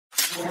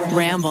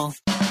Ramble.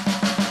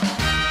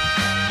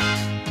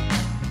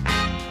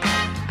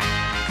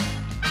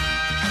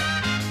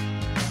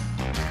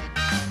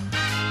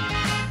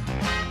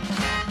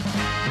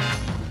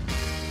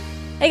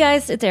 Hey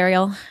guys, it's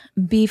Ariel.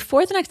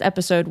 Before the next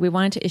episode, we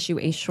wanted to issue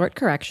a short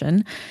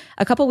correction.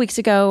 A couple weeks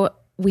ago,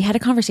 we had a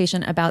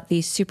conversation about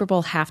the Super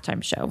Bowl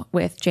halftime show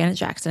with Janet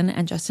Jackson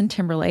and Justin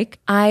Timberlake.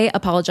 I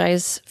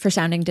apologize for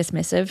sounding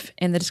dismissive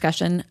in the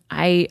discussion.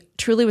 I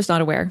truly was not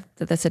aware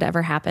that this had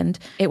ever happened.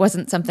 It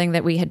wasn't something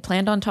that we had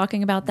planned on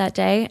talking about that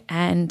day,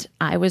 and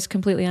I was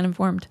completely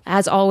uninformed.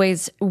 As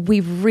always, we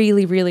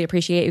really, really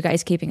appreciate you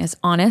guys keeping us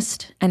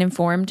honest and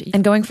informed.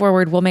 And going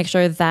forward, we'll make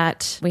sure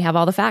that we have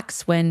all the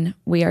facts when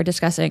we are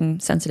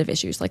discussing sensitive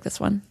issues like this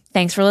one.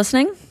 Thanks for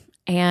listening,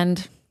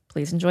 and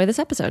please enjoy this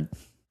episode.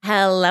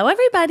 Hello,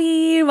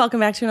 everybody. Welcome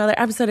back to another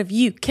episode of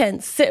You Can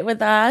Sit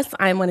With Us.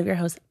 I'm one of your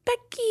hosts,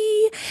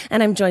 Becky,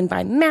 and I'm joined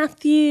by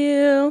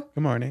Matthew.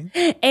 Good morning.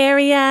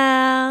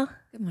 Ariel.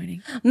 Good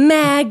morning.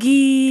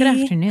 Maggie. Good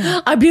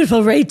afternoon. Our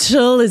beautiful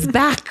Rachel is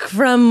back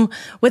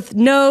with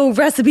No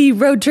Recipe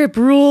Road Trip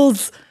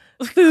Rules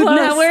Food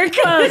Network.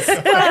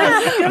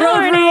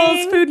 Road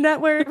Rules Food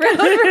Network.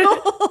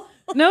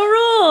 No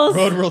rules.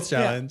 Road Rules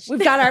Challenge.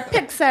 We've got our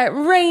picks at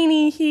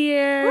Rainy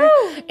here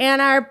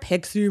and our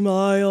Pixie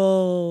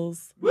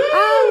Miles.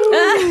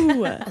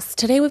 So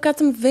today we've got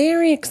some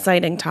very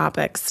exciting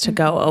topics to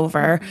go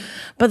over.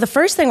 But the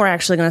first thing we're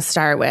actually going to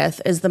start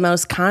with is the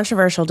most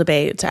controversial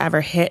debate to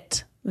ever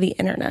hit the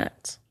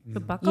internet.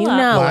 Buckle You up.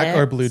 know Black it.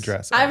 or blue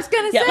dress? I was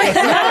going to say, is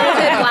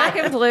it black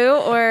and blue,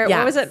 or Yeah.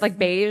 what was it, like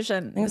beige?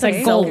 And It's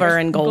like silver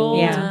and gold.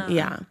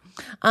 Yeah.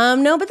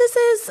 No, but this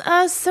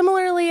is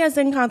similarly as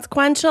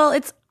inconsequential.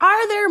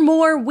 Are there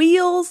more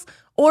wheels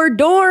or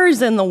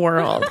doors in the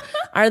world?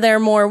 Are there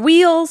more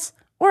wheels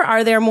or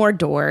are there more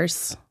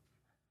doors?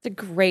 It's a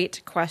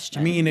great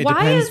question. I mean, it Why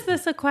depends. is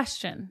this a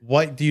question?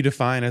 What do you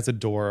define as a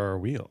door or a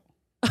wheel?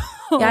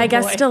 Yeah, I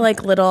guess still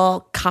like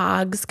little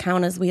cogs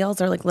count as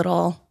wheels or like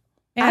little.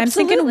 Yeah, I'm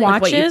thinking Absolutely,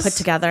 like watches. what you put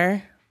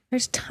together.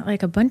 There's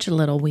like a bunch of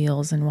little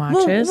wheels and Well,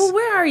 watches.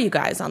 where are you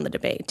guys on the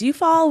debate? Do you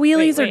follow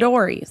wheelies or Wait.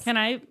 dories? Can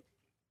I?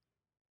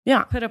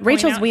 Yeah, put a point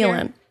Rachel's out here?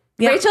 wheeling.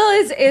 Yeah. Rachel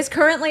is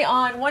currently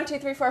on 1, 2,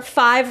 3, 4,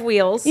 5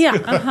 wheels. Yeah.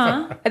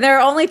 Uh-huh. And there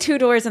are only 2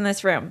 doors in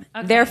this room.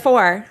 Okay.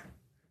 Therefore,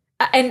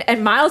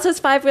 and Miles has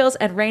 5 wheels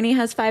and Rainey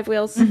has 5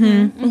 wheels.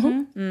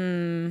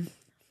 Uh-oh.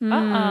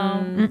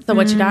 So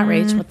what you got,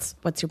 Rach?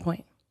 What's your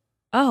point?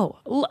 Oh,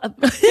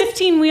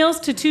 15 wheels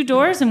to 2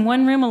 doors in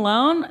one room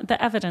alone.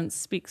 The evidence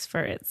speaks for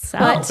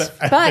itself.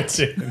 But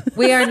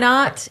we are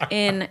not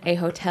in a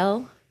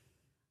hotel.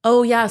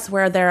 Oh yes,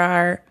 where there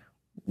are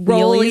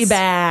rolly Wheelies.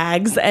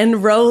 bags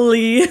and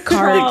rolly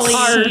carts.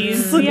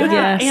 Yeah.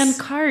 Yes. And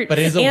carts. But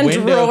is a And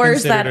window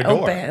drawers considered that a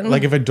door? open.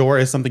 Like if a door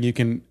is something you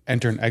can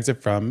enter and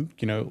exit from,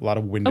 a lot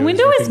of windows.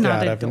 window you is can get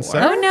not out a of and door.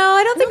 stuff. Oh no,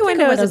 I don't think a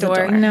window is a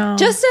door. No.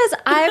 Just as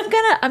I'm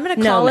gonna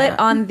No, call it Matt.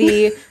 on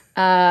the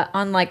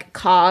on like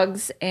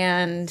cogs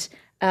and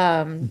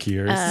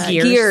Gears.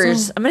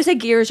 gears. I'm gonna say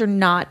gears are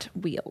not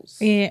wheels.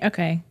 Yeah,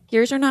 okay.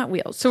 Gears are not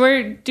wheels. So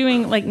we're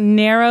doing like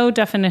narrow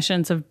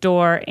definitions of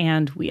door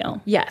and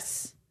wheel.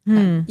 Yes.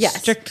 Yes.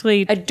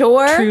 Strictly A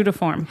door true to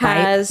form.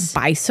 has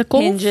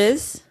bicycles.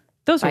 hinges.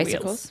 Those are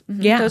Bicycles. wheels.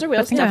 Mhm. Yeah. Those are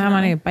wheels. Think about how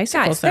many Definitely.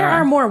 bicycles Guys, there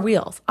are more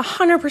wheels.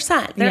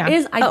 100%. There Yeah.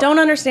 is. I don't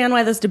understand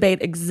why this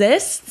debate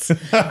exists.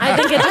 I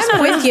think it just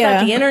proves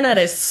that the internet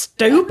is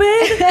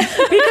stupid.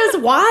 Because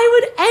why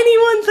would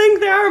anyone think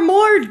there are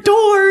more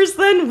doors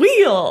than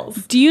wheels?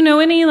 Do you know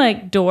any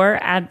like door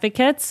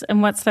advocates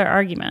and what's their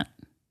argument?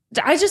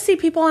 I just see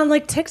people on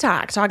like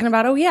TikTok talking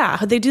about, oh yeah,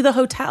 they do the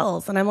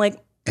hotels, and I'm like,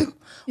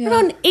 what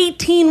about an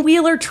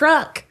 18-wheeler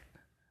truck?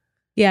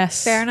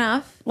 Yes. Fair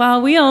enough.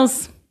 Well,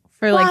 wheels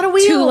for A like lot of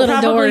wheels. 2 little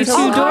Probably doors.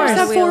 all 2 cars doors.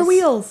 have 4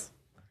 wheels.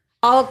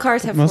 All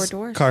cars have 4 Most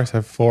doors. cars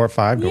have 4 or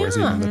 5 doors,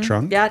 even in the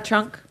trunk. Yeah,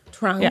 trunk.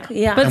 Trunk. Yeah.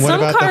 Yeah. But And what some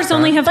about the cars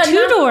only have front?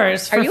 2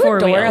 doors for Are you 4 a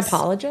door wheels.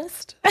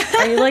 apologist?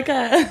 Are you like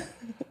a...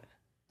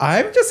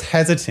 I'm just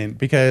hesitant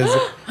because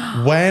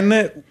when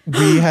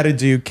we had to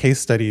do case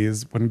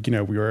studies, when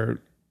we were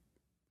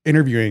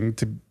interviewing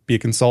to be a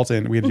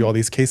consultant, we had to do all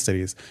these case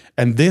studies,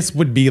 and this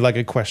would be like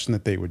a question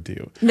that they would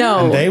do.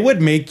 No. And they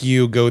would make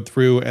you go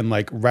through and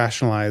like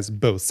rationalize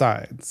both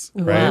sides,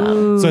 right?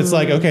 So it's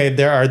like, okay,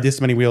 there are this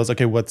many wheels.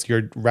 Okay, what's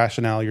your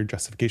rationale, your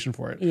justification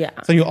for it? Yeah.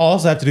 So you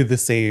also have to do the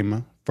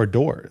same for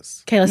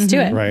doors, Okay, let's do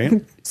it. right?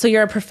 So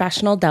you're a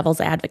professional devil's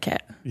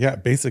advocate. Yeah,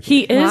 basically.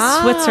 He is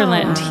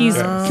Switzerland. He's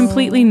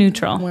completely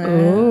neutral.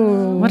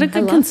 What a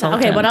good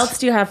consultant. Okay, what else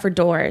do you have for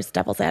doors,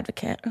 devil's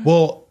advocate?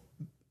 Well,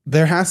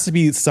 there has to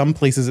be some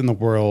places in the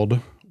world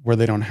where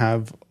they don't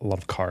have a lot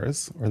of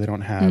cars, or they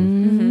don't have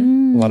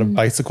a lot of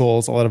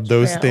bicycles, a lot of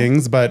those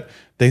things, but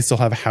they still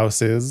have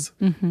houses.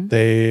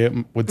 They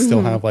would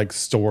still have like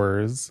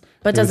stores.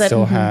 But They does would it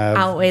still have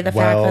outweigh the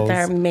fact that wells.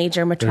 there are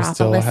major still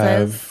metropolises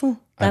have-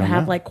 I that don't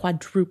have know. like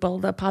quadruple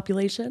the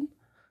population?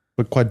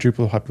 But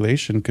quadruple the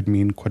population could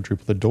mean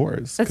quadruple the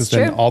doors. That's Because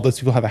then true. all those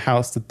people have a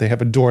house that they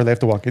have a door they have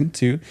to walk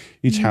into.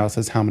 Each house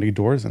has how many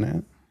doors in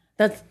it?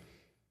 That's,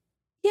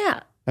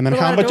 yeah. And then A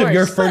how lot of much of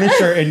your doors.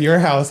 furniture in your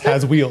house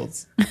has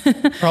wheels?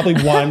 Probably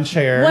one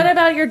chair. What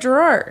about your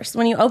drawers?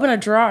 When you open a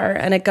drawer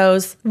and it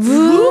goes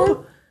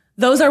whoop,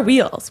 those are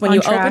wheels. When On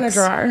you open a tracks.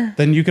 drawer.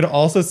 Then you could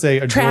also say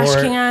a Trash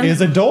drawer can.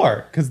 is a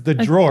door because the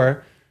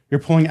drawer, you're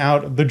pulling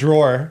out the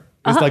drawer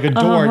is like a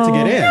door to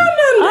get in.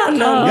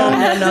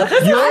 No.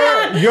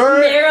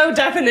 You're Narrow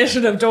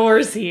definition of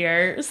doors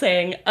here,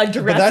 saying a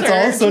dresser. But that's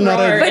also not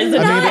a- drawer is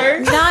But not- door.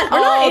 Not We're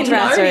not all in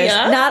dressers.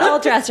 Narnia. Not all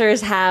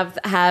dressers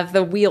have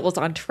the wheels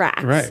on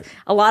tracks. Right.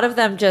 A lot of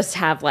them just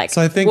have like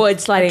So I think wood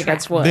sliding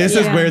against wood. this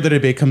is where the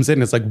debate comes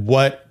in. It's like,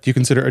 what do you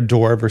consider a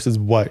door versus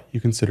what you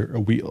consider a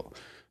wheel?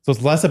 So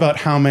it's less about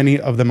how many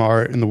of them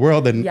are in the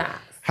world and Yes.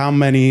 how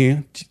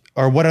many,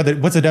 or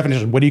what's the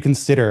definition? What do you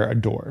consider a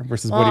door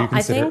versus what do you Well, I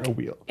consider think a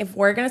wheel? if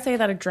we're gonna say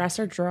that a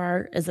dresser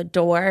drawer is a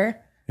door,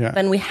 Yeah.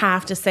 then we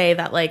have to say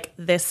that like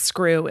this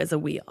screw is a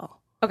wheel.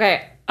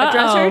 Okay. A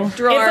dresser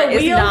drawer It's a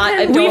is wheel not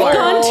a can- door. We've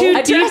gone too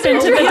A deep dresser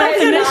into the drawer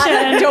is not a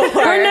definition. door.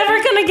 We're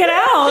never going to get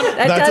out.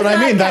 That That's does what I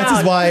not mean. That's count.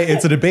 just why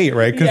it's a debate,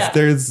 right?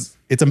 Because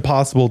it's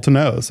impossible to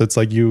know. So it's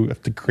like you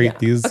have to create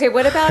these Okay,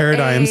 what about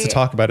paradigms a- to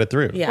talk about it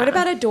through. Yeah. What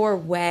about a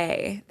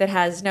doorway that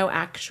has no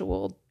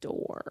actual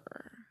door?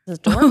 It's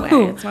a doorway?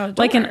 It's not a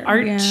door. Like an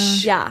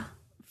arch Yeah.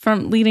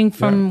 from leading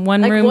from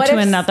one room what to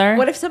if, another.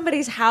 What if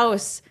somebody's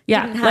house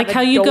Yeah, didn't have like a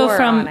how you go door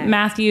from on it?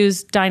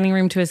 Matthew's dining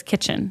room to his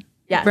kitchen.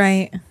 Yes.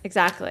 Right.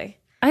 Exactly.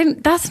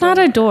 That's not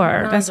a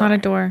door. That's not a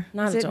door.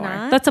 not Is a it door.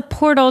 not? That's a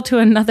portal to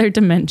another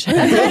dimension.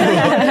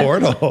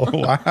 Portal.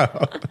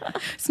 Wow.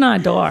 It's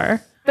not a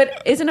door.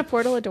 But isn't a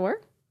portal a door?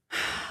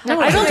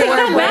 No, I don't think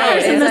that Doorway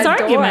matters in is this a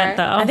argument,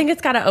 door. though. I think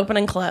it's got to open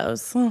and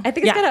close. I think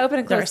it's Yeah. got to open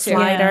and There's close a too.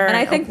 slider, And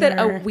I think that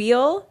a opener.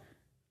 wheel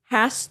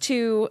has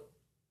to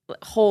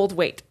hold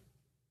weight.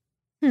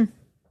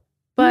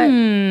 But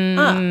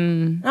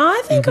No,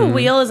 I think a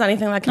wheel is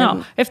anything that can.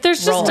 no, if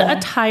there's just roll. a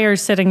tire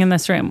sitting in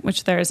this room,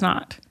 which there is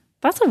not,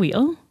 that's a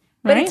wheel,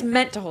 But right? it's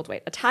meant to hold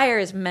weight. A tire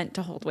is meant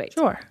to hold weight.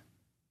 Sure.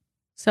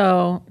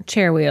 so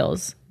chair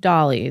wheels,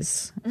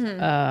 dollies,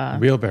 Wheelbarrow.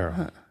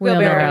 Wheelbarrow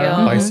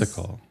wheelbarrow. wheels.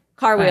 Bicycle.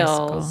 Car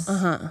Bicycle. wheels.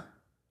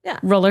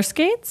 Roller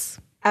skates.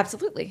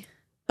 Absolutely.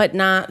 But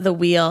not the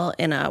wheel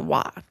in a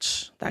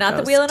watch. That Not the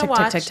goes wheel in a tick,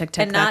 watch, Tick, tick, tick,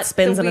 tick. and not That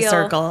spins the in a wheel-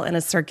 circle and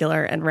is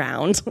circular and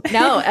round.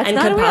 No, that's and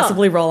not could a wheel.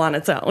 possibly roll on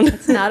its own.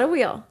 It's not a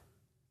wheel.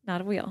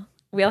 Not a wheel.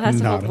 Wheel has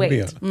to Not hold a weight.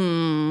 wheel.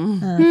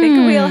 I think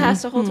a wheel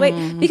has to hold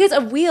weight because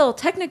a wheel,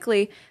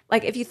 technically,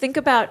 like if you think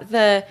about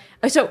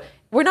so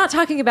we're not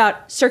talking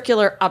about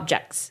circular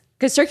objects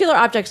because circular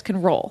objects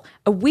can roll.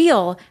 A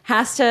wheel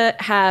has to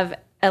have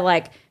a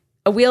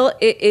wheel.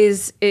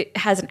 It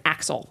has an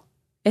axle.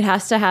 It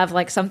has to have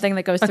like something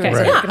that goes through. Okay. it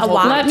so Right. it can Yeah, a hold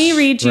watch. weight. Let me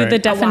read you Right. the A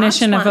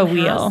definition of a Watch one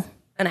wheel. has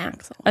an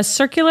axle. A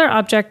circular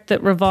object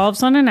that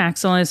revolves on an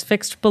axle and is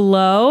fixed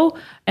below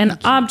an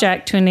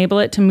object to enable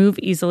it to move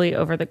easily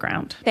over the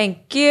ground.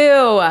 Thank you.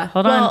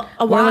 Hold on.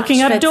 A We're watch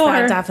looking up fits door.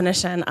 that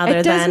definition other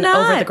It does than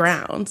over the not.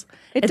 ground.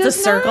 It It's a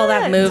does circle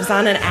that not. moves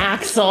on an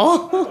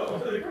axle.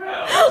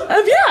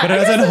 But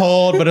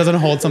it doesn't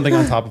hold something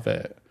on top of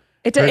it.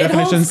 It Their does.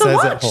 definition Holds the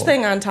says it watch holds.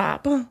 thing on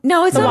top.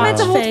 No, it's not meant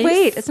to watch hold face.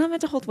 weight. It's not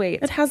meant to hold weight.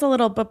 It has a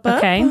little bup.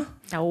 Okay.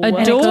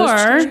 A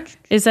door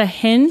is a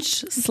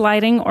hinged,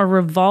 sliding, or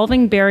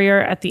revolving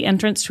barrier at the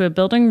entrance to a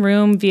building,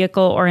 room,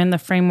 vehicle, or in the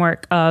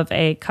framework of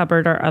a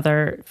cupboard or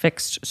other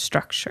fixed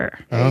structure.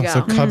 Oh, you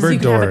so go. cupboard You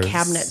could doors.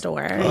 have a cabinet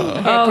door.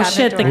 Oh, cabinet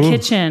shit, the door.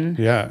 kitchen.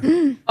 Yeah.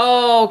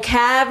 Oh,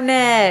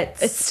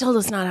 cabinets. It still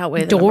does not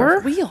outweigh the Door? number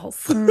of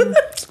wheels.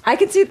 I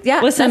can see.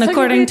 Yeah. Listen, that's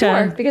according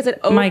technically a to door because it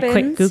opens my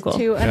quick Google.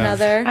 to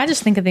another. I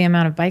just think of the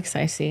amount of bikes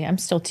I see. I'm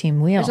still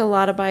team wheel. There's a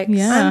lot of bikes.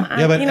 Yeah.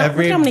 Yeah, but You know,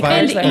 every look how many bike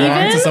cars there are.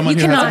 belongs to someone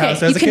you who has a cannot, house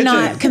that has you a kitchen.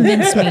 cannot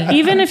convince me.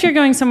 Even if you're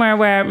going somewhere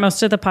where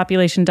most of the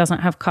population doesn't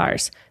have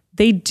cars,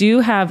 they do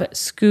have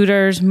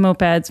scooters,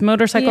 mopeds,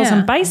 motorcycles, Yeah.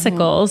 and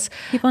bicycles.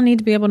 People need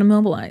to be able to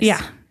mobilize.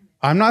 Yeah.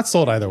 I'm not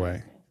sold either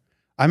way.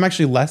 I'm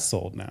actually less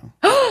sold now.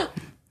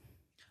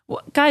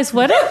 Guys,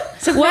 what are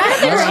the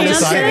I'm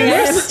undecided.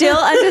 You're still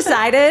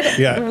undecided.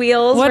 Yeah.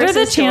 Wheels. what are the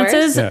versus doors?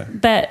 chances Yeah.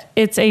 that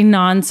it's a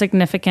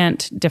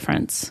non-significant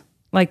difference?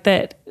 Like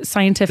that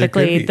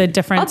scientifically, be. the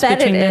difference I'll bet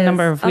between it the is.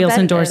 number of I'll wheels bet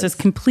and it doors is. is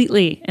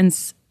completely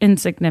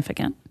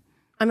insignificant.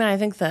 I mean, I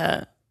think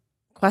the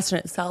question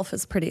itself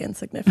is pretty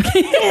insignificant.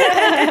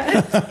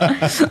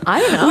 I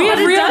don't know. We have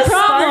real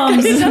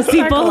problems, It does spark a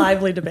people.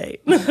 lively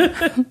debate.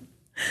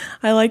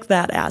 I like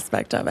that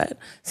aspect of it.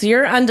 So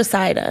you're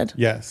undecided.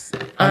 Yes.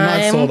 I'm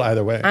not sold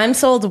either way. I'm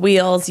sold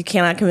wheels. You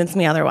cannot convince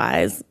me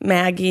otherwise.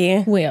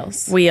 Maggie,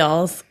 Wheels.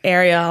 wheels.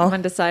 Ariel,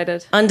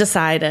 Undecided.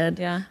 undecided.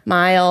 Yeah.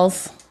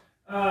 Miles.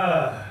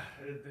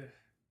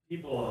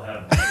 People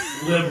have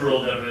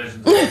liberal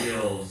definitions of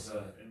wheels,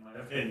 in my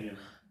opinion.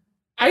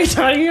 Are you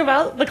talking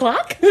about the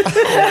clock? Yeah.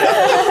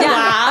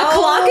 A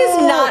clock is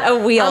not a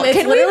wheel. It's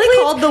Can we literally please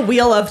called the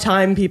wheel of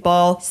time,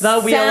 people. The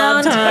wheel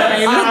of sound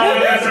time.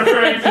 That's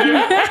referring to.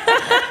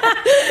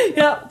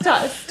 Yep.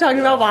 Talking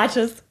about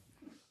watches.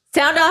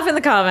 sound off in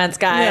the comments,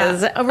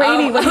 guys? Yeah.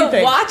 Rainey, what do you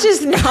think? Watch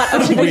is not a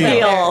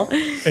wheel.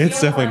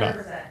 It's definitely not.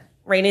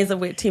 Rainey's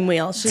a team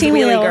wheel. She's Team a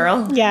wheelie wheel.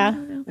 girl. Yeah.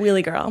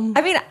 Wheelie girl.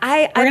 I mean,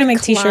 I'm gonna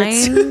make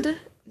t-shirts. inclined-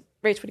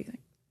 Rach, what do you think?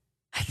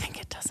 I think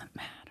it doesn't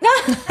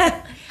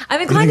matter.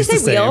 I'm inclined to it's the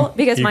say wheel same.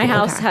 because my Equal.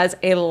 house has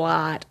a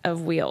lot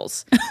of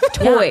wheels.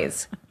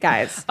 Toys,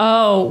 guys.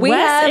 Oh, We Wes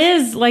have-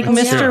 is like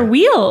That's Mr. true.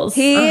 Wheels.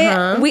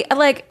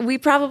 We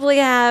probably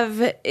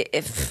have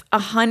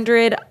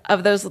 100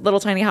 of those little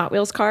tiny Hot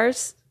Wheels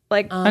cars.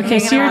 Like Okay,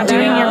 so you're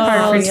doing your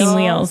part for Team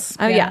Wheels.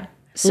 Oh yeah.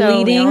 So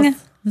Leading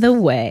the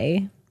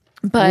way.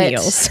 but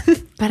Wheels.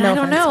 but I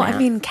don't know. I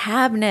mean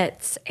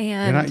cabinets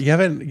and You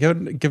haven't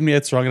given me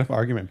a strong enough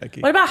argument,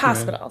 Becky. What about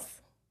hospitals?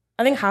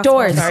 I think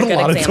hospitals Doors. are a There's good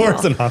a lot of example.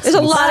 doors in hospitals. there's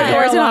a lot of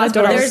doors in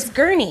hospitals. There's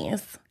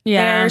gurneys.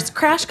 Yeah. There's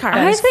crash cars.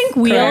 I think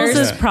Wheels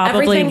is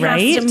probably Everything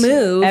right. has to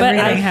move. But Everything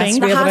I has think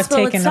to be the able to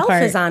hospital take itself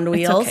apart. is on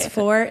wheels okay.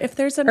 for if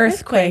there's an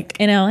Earthquake earthquake.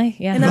 in LA.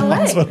 Yeah. In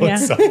LA. Yeah.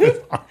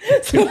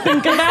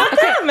 Think about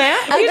that,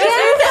 Matt.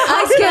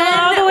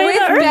 Again, way with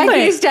to earthquake.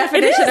 Becky's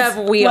definition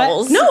of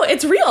wheels. No,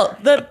 it's real.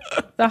 The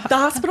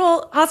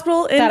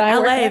hospital in That I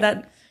work LA at.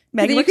 that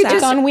Meg You works could at.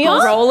 just on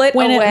wheels. roll it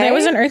when away. there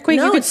was an earthquake,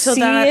 No, you could it's so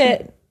see that-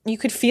 it. You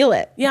could feel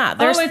it. Yeah,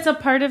 there's Oh, it's a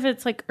part of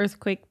its like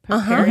earthquake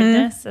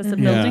preparedness as a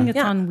building. It's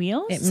Yeah. on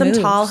wheels. It some moves.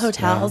 tall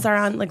hotels are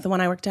on, like the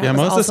one I worked at. Yeah, was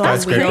most of the also on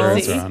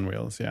skyscrapers wheels. are on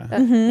wheels. Yeah.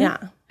 Yeah.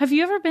 Have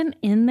you ever been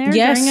in there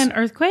Yes. during an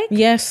earthquake?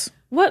 Yes.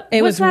 What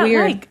It was was that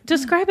weird. like?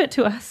 Describe it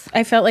to us.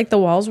 I felt like the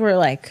walls were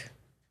like,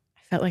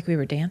 I felt like we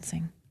were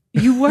dancing,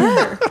 You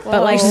were.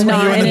 but like you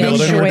not in in the an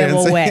building were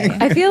enjoyable way.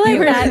 dancing? I feel like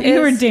that you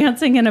were is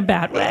dancing in a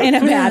bad way. In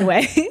a bad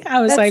way. I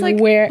was That's like, like,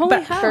 where? holy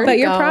But, hell. but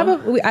you're Vertigo.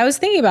 probably. I was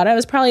thinking about it. I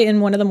was probably in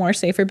one of the more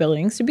safer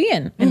buildings to be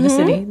in the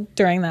city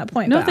during that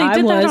point. No, but they I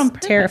did that was on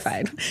purpose.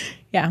 terrified.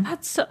 Yeah.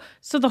 That's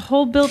so the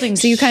whole building.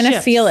 So you kind of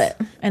shifts. feel it,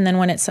 and then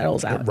when it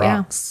settles out,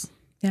 Rocks.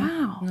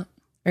 Wow.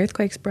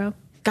 earthquakes, bro.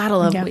 Gotta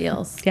love Yeah.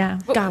 wheels. Yeah.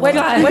 what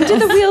do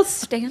the wheels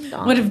stand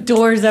on? What have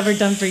doors ever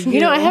done for you? You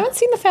know, I haven't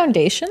seen the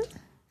foundation,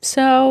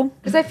 so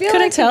Because I feel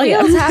couldn't like tell the you.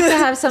 wheels have to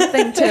have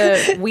something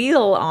to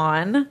wheel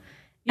on.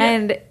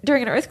 And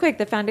during an earthquake,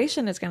 the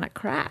foundation is going to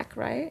crack,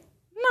 right?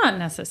 Not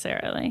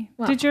necessarily.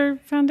 Did your I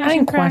foundation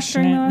didn't crack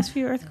question during the it. last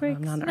few earthquakes?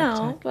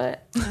 No,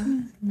 but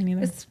Me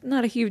neither. it's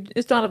not a huge.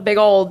 It's not a big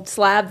old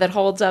slab that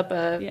holds up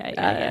a.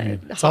 Yeah.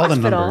 It's all the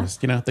hospital. numbers.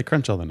 You know, they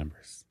crunch all the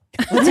numbers.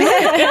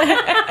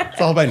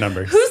 It's all by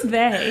numbers. Who's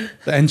they?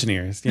 The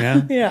engineers, you know?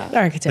 The They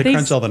architect.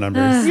 crunch all the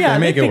numbers. Yeah, they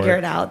make it figure work.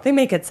 it out. They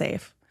make it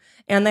safe,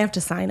 and they have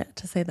to sign it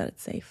to say that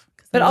it's safe.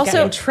 'Cause But they don't get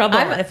also, in trouble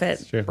I'm- if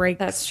it True. breaks.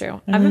 That's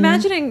true. I'm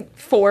imagining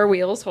 4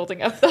 wheels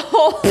holding up the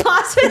whole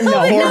hospital.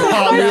 Poor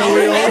Hot Wheel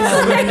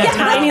wheels.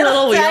 tiny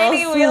little wheels.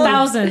 Tiny wheels.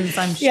 Thousands,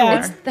 I'm sure.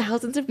 Yeah.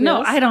 Thousands of wheels.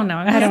 No, I don't know.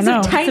 I don't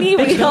know. Tiny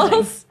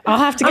wheels. I'll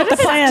have to get the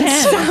plans.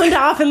 Sound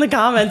off in the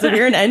comments if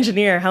you're an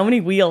engineer. How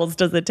many wheels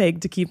does it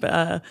take to keep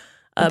a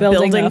building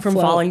building from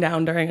afloat. falling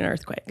down during an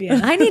earthquake?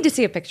 I need to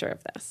see a picture of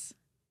this.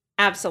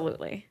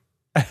 Absolutely.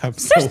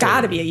 Absolutely. There's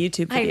got to be a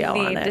YouTube I video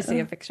on need it. to see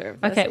a picture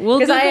of this. Okay, we'll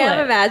because I Google am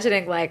it.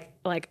 imagining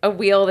like a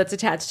wheel that's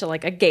attached to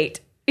like a gate,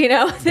 you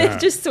know,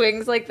 that just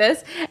swings like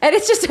this, and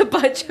it's just a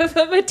bunch of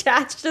them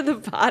attached to the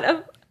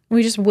bottom.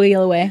 We just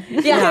wheel away.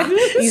 Yeah,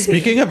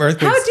 Speaking of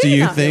earthquakes, do do you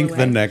you not feel think away?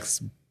 the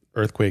next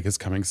earthquake is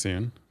coming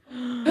soon?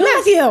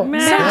 Matthew,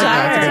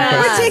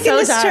 we're taking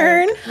this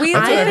turn. we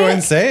That's what did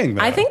everyone's saying.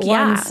 Though. I think One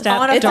yeah, step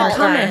on a it's dark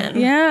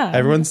coming. Yeah,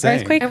 Everyone's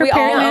saying. earthquake and we all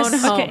own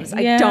preparedness. homes.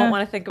 Yeah. I don't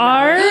want to think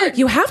about it.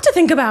 You have to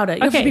think about it.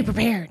 You have Okay. to be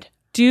prepared.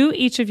 Do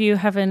each of you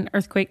have an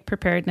earthquake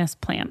preparedness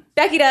plan?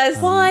 Becky does.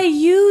 Well, I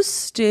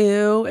used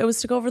to. It was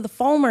to go over the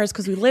Fulmers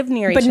because we live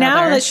near But each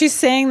now other. that she's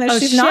saying that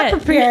she's shit. not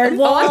prepared,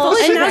 well, I'm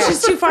fully and now prepared.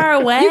 she's too far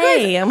away. You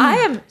guys, I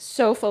am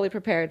so fully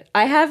prepared.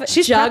 I have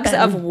She's jugs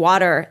prepping. of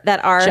water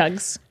that are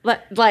jugs.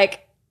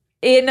 like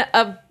in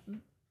a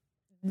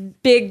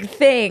big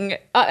thing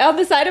on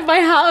the side of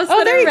my house. Oh,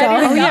 that there are you go.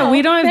 ready to Oh yeah,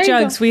 we don't There have you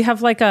jugs. We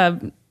have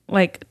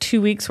like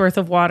 2 weeks worth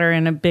of water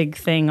in a big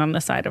thing on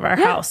the side of our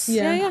house.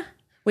 Yeah.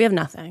 we have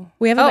nothing.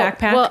 We have a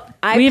backpack. Well,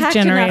 I We have packed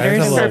generators. enough I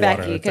have a for little water,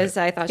 Becky that's because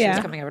I thought she was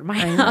Yeah. coming over to my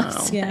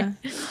house. yeah,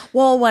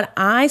 Well, what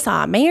I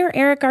saw, Mayor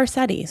Eric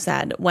Garcetti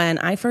said when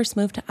I first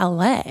moved to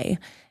LA,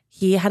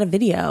 he had a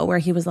video where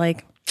he was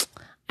like,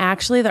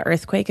 actually, the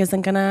earthquake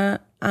isn't going to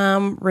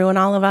ruin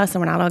all of us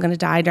and we're not all going to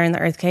die during the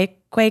earthquake.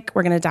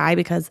 We're going to die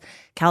because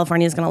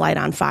California is going to light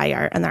on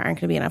fire and there aren't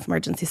going to be enough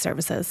emergency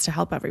services to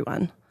help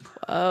everyone.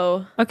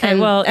 Oh, Okay,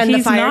 well, and the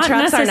he's fire not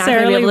trucks are not going to be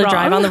necessarily able to wrong.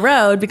 drive on the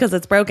road because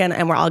it's broken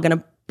and we're all going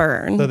to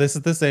burn. So this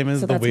is the same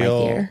as the that's my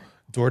wheel fear.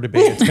 door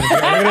debate. It's gonna be,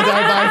 are we going to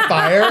die by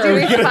fire or are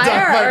we going to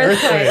fire die by or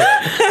earthquake?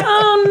 earthquake?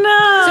 Oh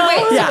no! So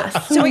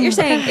wait, so what you're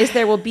saying is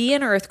there will be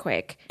an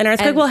earthquake. An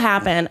earthquake will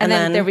happen and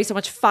then there'll be so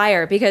much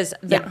fire because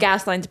the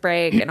gas lines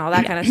break and all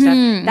that kind of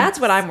stuff. That's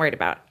what I'm worried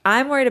about.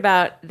 I'm worried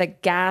about the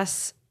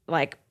gas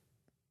like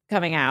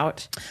coming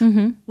out.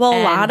 Well, a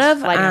and lot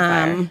of lighting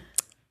on fire.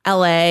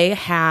 LA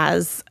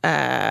has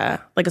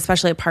like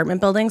especially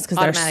apartment buildings because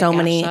there's Automatic so gas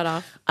many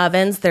shutoff.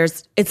 ovens.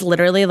 It's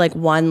literally like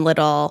one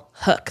little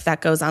hook that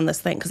goes on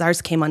this thing because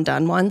ours came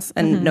undone once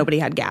and Mm-hmm. nobody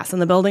had gas in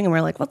the building and we're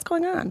like, what's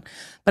going on?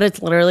 But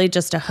it's literally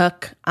just a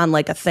hook on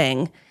like a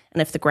thing.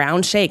 And if the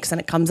ground shakes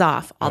and it comes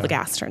off, all the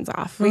gas turns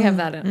off. We have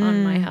that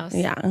on my house.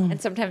 Yeah. And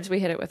sometimes we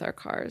hit it with our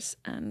cars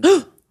and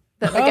the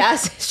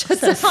gas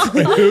shuts off.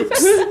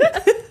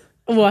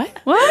 What?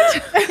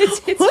 It's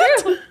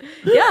true.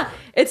 Yeah.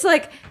 It's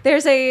like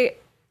there's a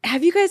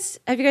have you guys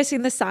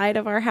seen the side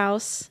of our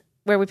house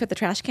where we put the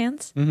trash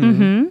cans?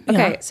 Mm-hmm.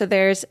 Okay. So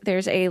there's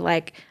a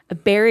like a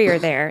barrier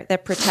there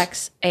that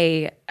protects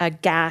a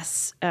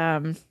gas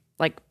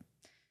like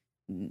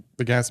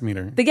The gas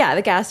meter. the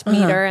gas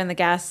meter and the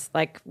gas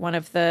like one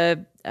of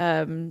the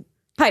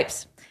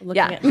pipes. The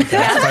gas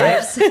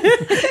pipes.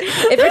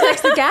 It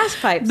protects the gas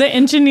pipes. The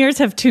engineers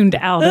have tuned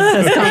out of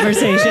this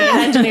conversation.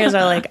 Engineers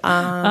are like,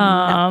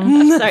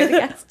 Sorry, the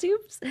gas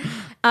tubes.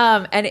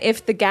 And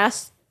if the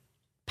gas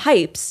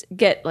pipes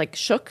get like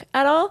shook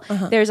at all,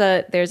 there's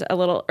a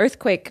little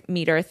earthquake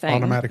meter thing.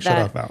 Automatic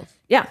shut-off valve.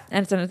 Yeah,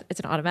 and it's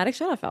an automatic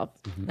shut-off valve.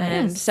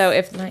 And so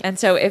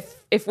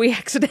if we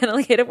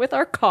accidentally hit it with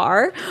our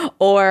car,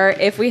 or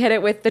if we hit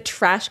it with the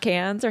trash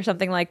cans or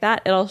something like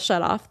that, it'll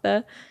shut off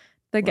the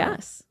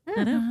gas.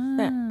 I know.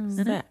 And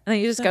then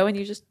you just go and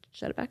you just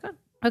shut it back on.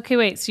 Okay,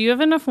 wait. So you have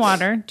enough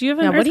water. Do you have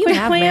an what do earthquake you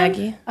have, plan?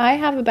 Maggie? I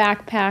have a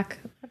backpack.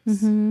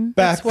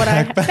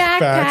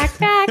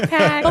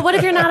 Backpack. But what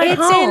if you're not at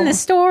It's home? in the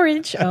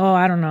storage. Oh,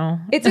 I don't know.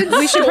 It's in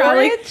We should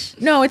probably. storage?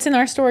 No, it's in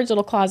our storage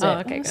little closet. Oh,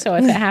 okay, good. So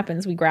if it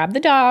happens, we grab the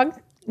dog,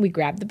 we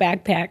grab the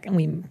backpack, and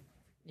we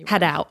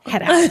Head out.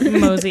 head out.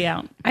 Mosey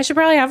out. I should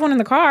probably have one in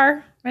the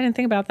car. I didn't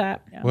think about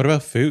that. Yeah. What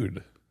about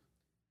food?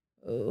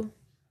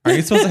 Are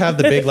you supposed to have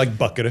the big like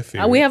bucket of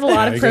food? We have a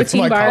lot of you get from,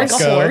 protein bars.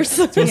 Costco. It's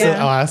supposed to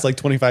Yeah. last like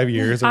 25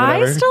 years or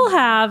whatever. I still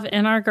have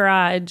in our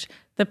garage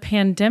the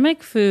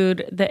pandemic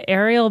food that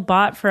Ariel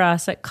bought for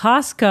us at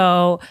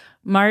Costco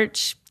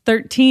March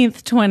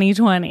 13th,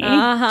 2020.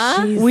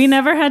 We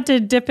never had to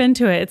dip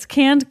into it. It's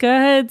canned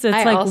goods. It's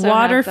I like also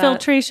water have that.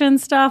 filtration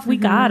stuff. We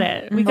got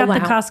it. We got the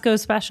Costco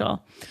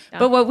special.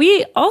 But what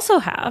we also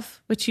have,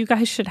 which you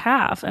guys should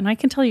have, and I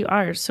can tell you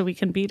ours so we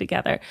can be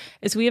together,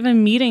 is we have a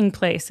meeting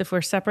place if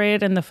we're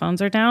separated and the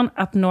phones are down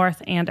up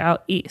north and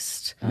out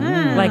east.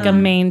 Like a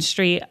main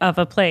street of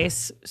a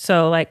place.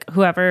 So like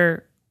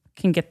whoever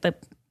can get the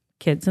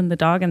kids and the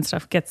dog and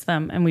stuff gets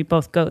them, and we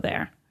both go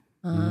there.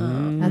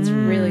 That's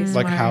really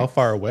smart. Like how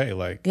far away?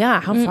 Like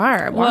Yeah, how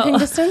far? Walking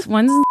distance?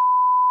 One's in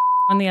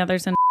and the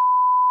other's in.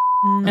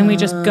 And we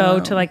just go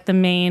to like the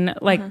main,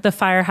 like the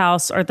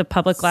firehouse or the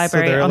public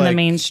library they're on the like-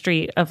 main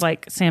street of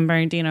like San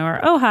Bernardino or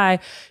Ojai,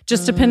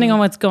 just depending on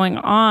what's going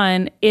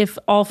on. If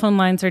all phone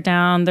lines are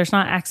down, there's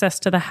not access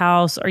to the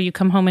house, or you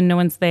come home and no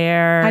one's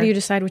there. How do you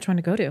decide which one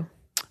to go to?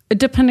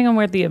 Depending on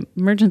where the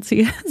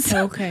emergency is.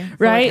 Okay.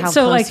 Right. How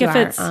So close like you if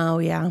are. it's Oh,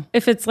 yeah.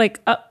 if it's like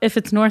if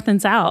it's north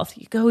and south,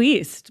 you go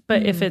east.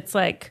 But if it's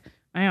like,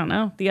 I don't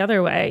know, the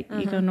other way,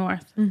 you go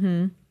north.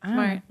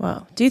 Smart.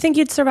 Well, do you think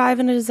you'd survive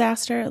in a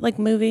disaster like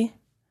movie?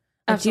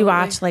 If you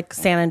watch like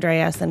San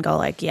Andreas and go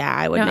like, yeah,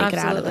 I would No, make it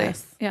out of absolutely.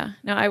 this. Yeah.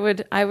 No,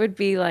 I would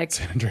be like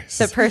Andreas.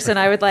 the person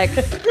I would like,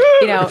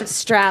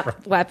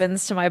 strap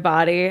weapons to my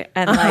body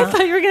and I like,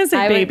 thought you were gonna say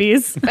I would-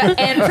 babies.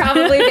 and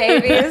probably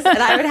babies. And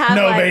I would have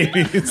no like,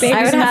 babies.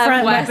 I would in the have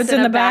front, Wes weapons in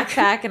in a the back.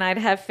 backpack and I'd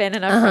have Finn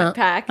in a front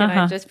pack and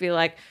I'd just be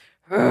like,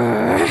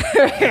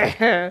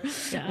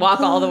 walk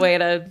all the way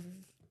to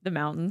the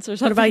mountains or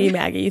something. What about you,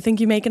 Maggie? You think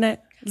you making it?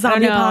 I don't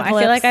Zombie know. I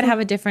apocalypse? feel like I'd have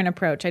a different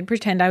approach. I'd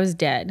pretend I was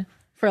dead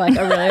for like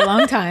a really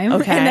long time.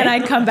 Okay. And then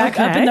I'd come back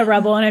up in the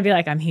rubble and I'd be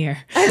like, I'm here.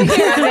 I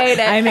made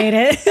it. I made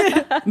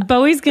it.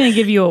 Bowie's gonna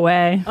give you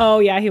away. Oh,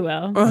 yeah, he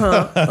will.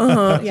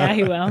 Yeah,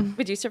 he will.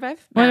 Would you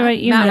survive? What about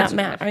you, Matt,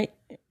 Matt? Matt, right?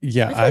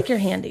 Yeah, I feel like you're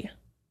handy.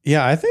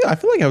 I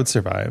feel like I would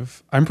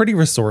survive. I'm pretty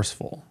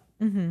resourceful.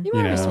 You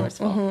are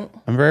resourceful.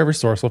 I'm a very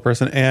resourceful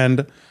person,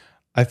 and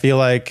I feel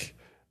like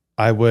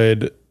I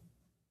would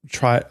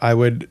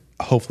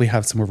hopefully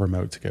have somewhere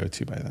remote to go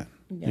to by then.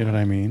 You know what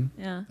I mean?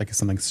 Yeah. Like if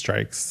something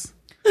strikes.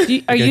 Are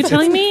you it's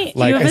telling me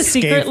like you have a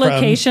escape secret from-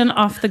 location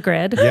off the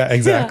grid? Yeah,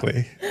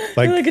 exactly.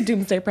 You're like a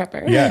doomsday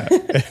prepper. yeah,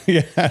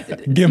 yeah.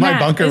 Get my Matt,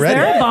 bunker is ready.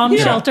 there a bomb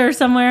shelter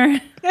somewhere?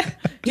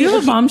 Do you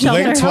have a bomb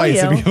Blink shelter?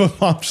 twice you. if you have a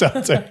bomb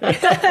shelter,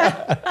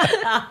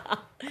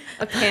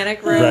 A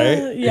panic room.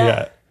 right?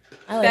 Yeah.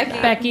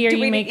 Becky, are do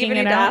you we making even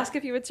it need to out? ask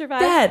if you would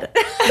survive? Dead.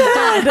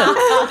 Dead.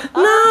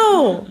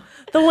 No.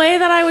 The way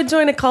that I would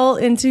join a cult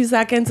in 2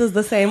 seconds is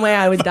the same way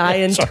I would die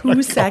in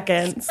 2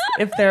 seconds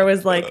if there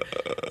was like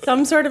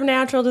some sort of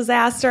natural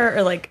disaster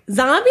or like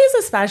zombies,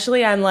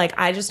 especially. I'm like,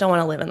 I just don't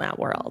want to live in that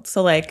world.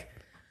 So like,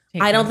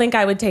 I don't think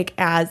I would take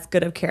as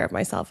good of care of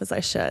myself as I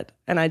should.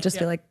 And I'd just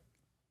be like,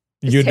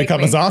 You'd take become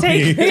me. a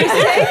zombie.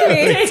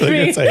 take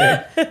me.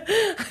 Say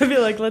I'd be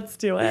like, let's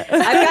do it.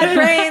 I've got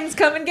brains.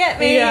 Come and get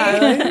me. Yeah,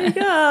 there you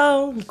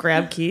go.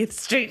 Grab Keith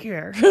straight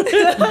here.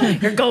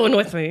 You're going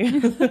with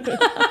me.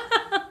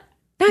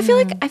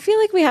 I feel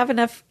like we have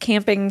enough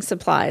camping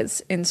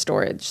supplies in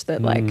storage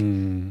that like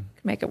can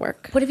make it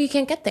work. What if you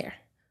can't get there?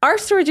 Our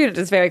storage unit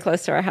is very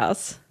close to our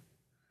house.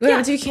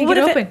 Yeah, so you can't what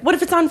get if open. what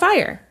if it's on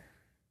fire?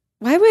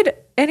 Why would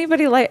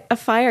anybody light a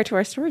fire to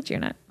our storage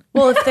unit?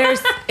 Well, if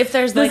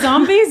there's The like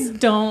zombies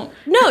don't.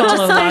 no, just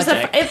follow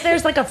logic. if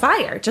there's like a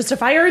fire, just a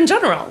fire in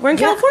general. We're in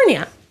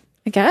California.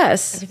 I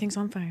guess. Everything's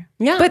on fire.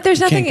 Yeah, But there's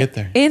can't nothing get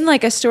there. in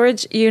like a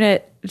storage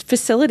unit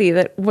facility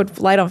that would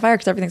light on fire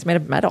because everything's made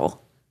of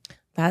metal.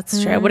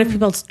 that's true. What if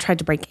people tried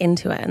to break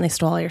into it and they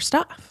stole all your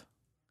stuff?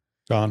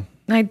 Gone.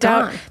 I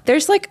doubt Gone.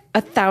 there's like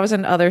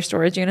 1,000 other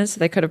storage units that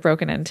they could have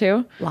broken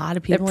into. A lot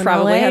of They people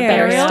probably have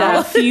better Ariel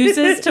stuff.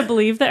 refuses to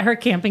believe that her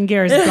camping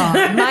gear is gone.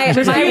 My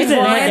Ariel,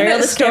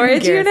 one this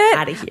storage camping gear is unit.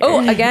 outta here.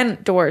 Oh, again,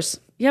 doors.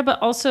 Yeah, but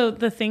also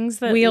the things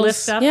that Wheels.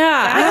 lift up.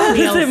 Yeah, how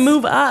does it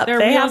move up? There are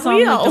they wheels have on the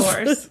wheels.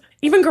 doors.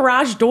 Even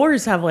garage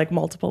doors have like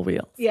multiple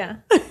wheels. Yeah.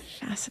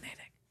 Fascinating.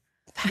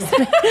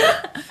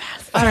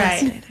 All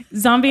right.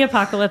 Zombie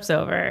apocalypse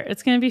over.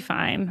 It's going to be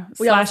fine. all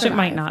Slash, it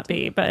might survived. not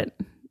be, but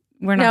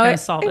we're not No, going it-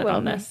 to solve it it will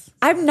on be. this.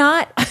 I'm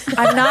not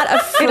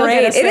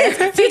afraid. us It there. is.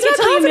 Fake It's it about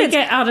till you make confidence.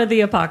 it out of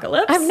the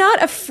apocalypse. I'm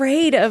not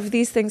afraid of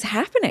these things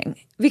happening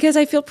because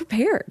I feel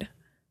prepared.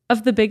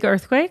 Of the big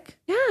earthquake?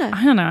 Yeah.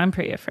 I don't know. I'm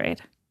pretty afraid.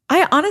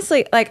 I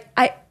honestly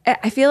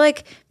I feel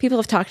like people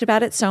have talked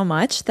about it so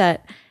much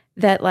that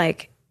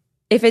like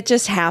if it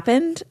just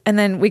happened and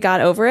then we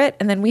got over it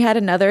and then we had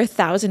another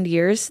 1,000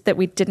 years that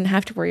we didn't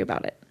have to worry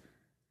about it.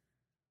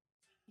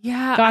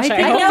 Yeah. Gosh,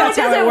 I hope know that's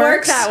it how doesn't it work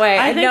works. that way.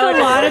 I think know a it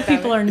doesn't lot work of that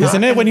people way. are not.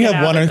 Isn't it when you gonna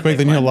have get one out of the earthquake, big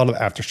then you have a one. lot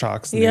of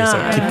aftershocks, and they just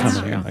like Yeah. keep That's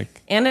coming?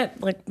 Like And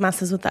it like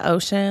messes with the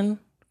ocean.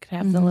 Could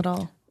have the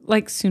little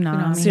Like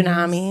tsunamis.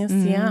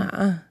 tsunamis.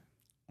 Yeah.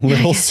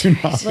 little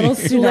tsunamis. Little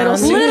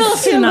tsunamis. Little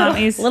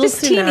tsunamis. Little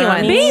Just teeny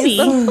ones. tsunamis.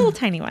 Little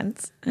tiny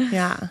ones.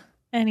 Yeah.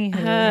 Anywho.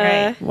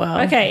 Right.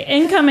 Whoa. Okay.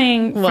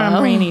 Incoming Whoa.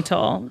 from Rainy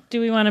Toll.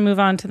 Do we want to move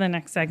on to the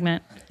next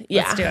segment?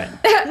 Yeah. Let's do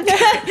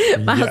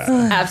it.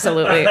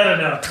 Absolutely. I don't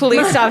know.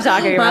 Please stop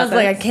talking I about was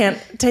like, I this. can't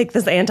take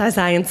this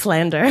anti-science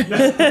slander.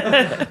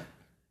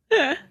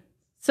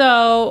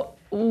 So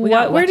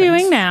what we're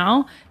doing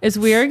now is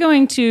I'm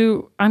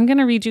going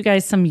to read you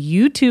guys some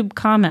YouTube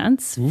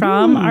comments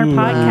from our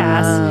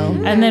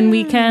podcast, and then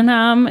we can,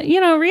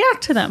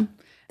 react to them.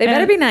 They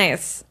better be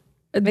nice.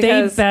 They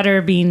Because-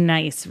 better be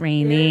nice,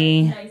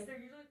 Rainy.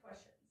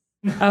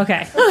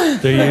 Okay.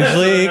 They're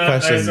usually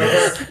questions.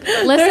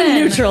 Listen, They're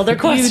neutral. They're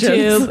questions.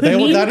 YouTube, They,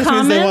 mean that just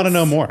means they want to comments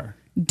know more.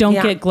 don't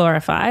Yeah. get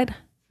glorified.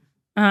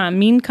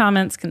 Mean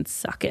comments can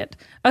suck it.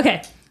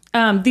 Okay.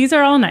 These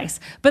are all nice.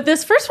 But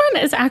this first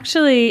one is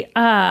actually,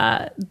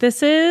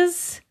 this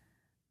is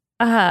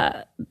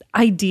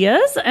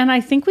ideas. And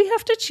I think we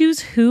have to choose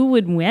who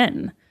would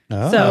win.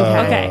 So,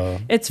 okay.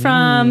 It's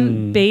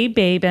from Babe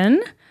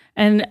Babin.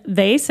 And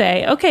they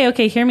say,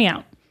 okay, hear me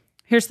out.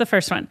 Here's the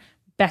first one.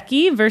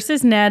 Becky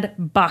versus Ned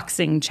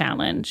boxing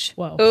challenge.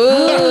 Whoa. Do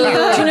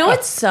you know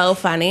what's so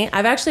funny?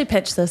 I've actually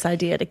pitched this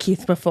idea to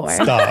Keith before.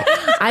 Stop.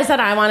 I said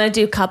I want to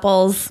do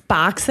couples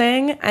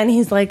boxing, and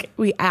he's like,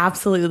 "We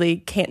absolutely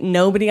can't.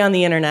 Nobody on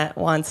the internet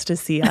wants to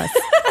see us."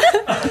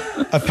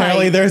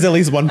 Apparently, there's at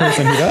least one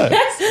person who does.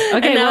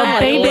 Okay, now well, I'm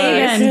Babe like,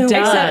 Babin look.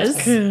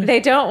 does. They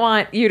don't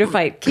want you to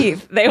fight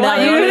Keith. They want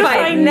they you want to to fight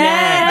fight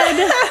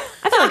Ned.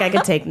 I feel like I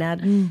could take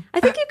Ned. I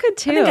think you could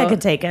too. I think I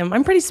could take him.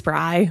 I'm pretty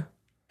spry.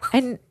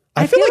 And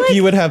I feel like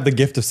you would have the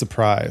gift of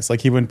surprise. Like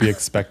he wouldn't be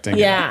expecting.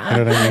 Yeah. It.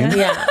 You know what I mean?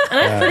 Yeah, and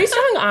I have pretty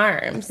strong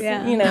arms.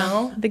 Yeah. You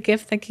know, The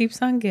gift that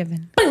keeps on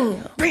giving.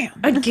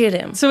 I'd get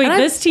him. So wait,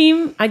 And this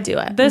team, I'd do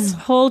it. this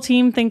whole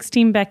team thinks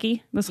Team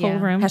Becky. This whole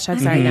room. Hashtag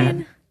sorry,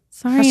 Ned.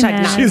 Sorry, hashtag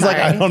Ned. not. She's like,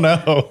 Sorry. I don't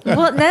know.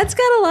 well, Ned's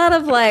got a lot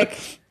of like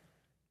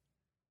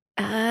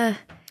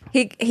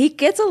he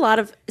gets a lot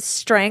of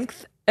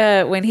strength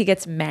when he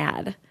gets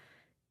mad.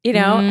 You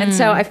know? And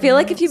so I feel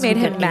like if you made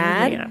him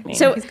mad.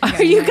 So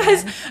Are you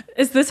guys?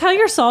 Is this how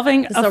you're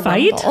solving a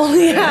fight? Rumble.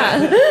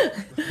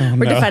 Yeah,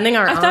 we're defending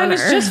our I thought it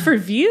was honor. just for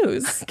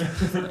views.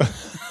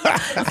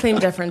 Same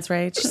difference,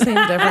 Rach. Same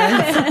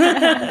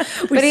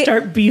difference. We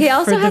start beef. he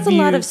also for the has a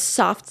lot of views.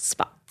 soft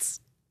spots.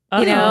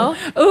 You know?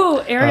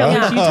 Oh, Ariel,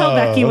 did you tell Oh.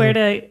 Becky where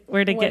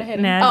to get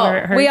Ned? where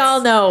it hurts? We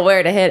all know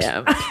where to hit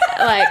him.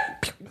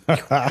 Like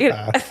you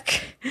know.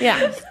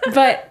 Yeah,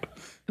 but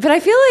I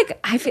feel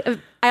like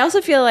I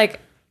also feel like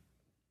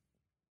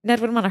Ned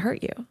wouldn't want to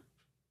hurt you.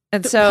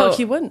 And so Look,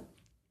 he wouldn't.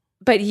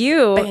 but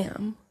you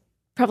Bam.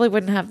 probably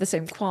wouldn't have the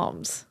same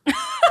qualms.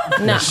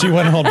 No, She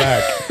wouldn't hold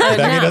back.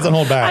 Becky no. doesn't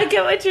hold I back.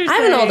 get what you're I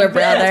saying. have an older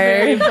That's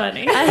very brother.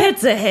 funny. a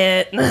hit's a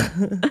hit.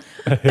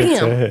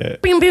 Bam,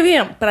 bam, bam,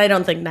 bam. But I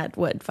don't think Ned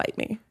would fight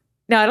me.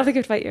 No, I don't think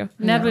he'd fight you.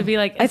 Ned would be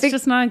like, it's think-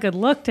 just not a good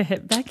look to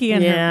hit Becky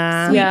in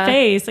Yeah. her sweet Yeah.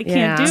 face. I can't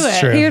Yeah. do it.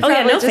 True. He would Oh yeah,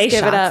 probably no just face give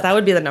shots. it up. That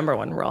would be the number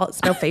one rule.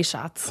 It's no face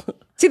shots.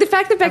 See, the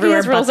fact that Becky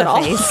has rules but at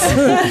all. the face.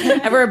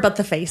 Everywhere but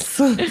the face.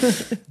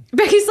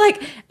 Becky's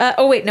like,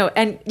 oh wait, no,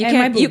 and you And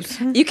my can't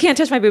boobs. you can't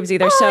touch my boobs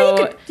either. Oh,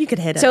 so you could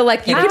hit it. so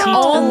like you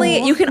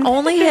can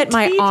only hit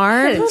my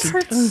arms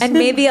and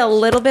maybe a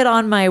little bit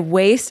on my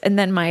waist and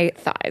then my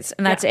thighs,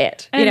 and that's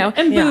it. And, You know,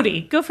 and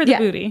booty. Go for the yeah,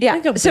 booty. yeah.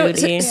 Like a So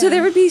booty.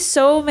 there would be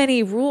so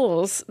many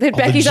rules that the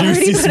Becky's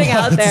already juicy putting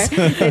out there.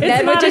 spots. That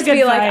Ned not would a just good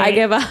be like, I fight.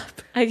 give up.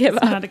 I give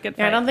It's up. not a good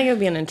Yeah, I fight. don't think it would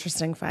be an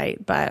interesting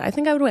fight, but I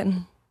think I would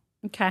win.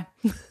 Okay.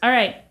 All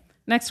right.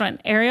 Next one,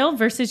 Ariel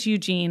versus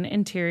Eugene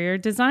Interior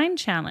Design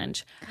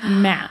Challenge.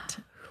 Matt,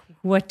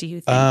 what do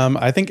you think?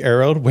 I think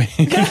Ariel would win.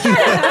 Matt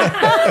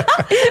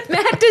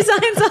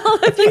designs all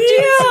of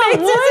Eugene's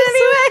spaces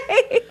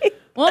anyway.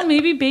 Well,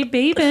 maybe Babe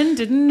Babin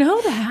didn't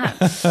know that.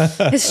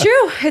 It's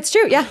true. It's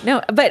true. Yeah.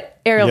 No, but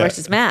Ariel Yeah.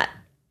 versus Matt.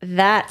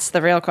 That's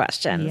the real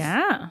question.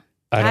 Yeah.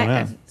 I don't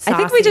know. I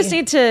think we just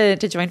need to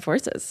join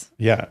forces.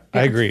 Yeah,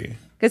 I agree.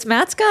 Because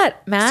Matt.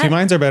 Two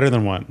minds are better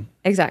than one.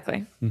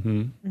 Exactly.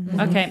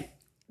 Okay.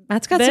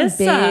 Matt's got This,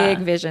 some big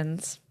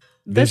visions.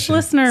 This Visions.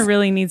 listener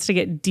really needs to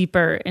get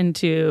deeper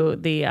into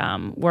the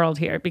world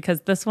here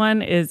because this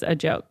one is a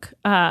joke.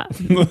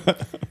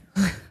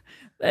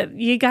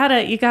 You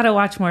gotta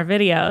watch more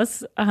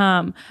videos.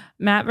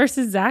 Matt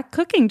versus Zach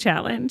cooking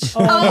challenge.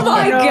 Oh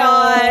my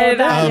God.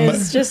 That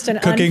is just an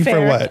Cooking unfair.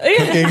 for what?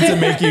 Cooking to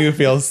make you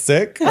feel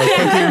sick? Or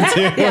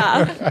cooking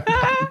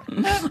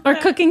to Or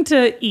cooking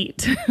to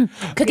eat.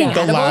 Cooking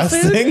the last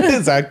thing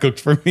that Zach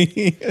cooked for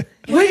me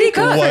What did he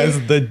cook?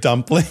 was the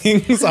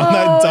dumplings on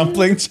that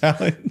dumpling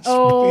challenge.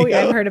 Oh,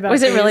 video. I've heard about.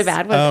 Was it really these.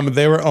 bad?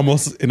 They were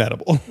almost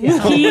inedible.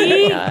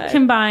 He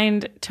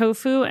combined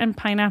tofu and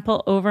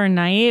pineapple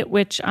overnight,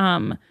 which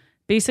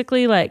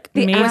basically like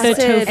made the acid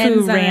tofu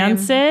enzyme.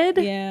 rancid.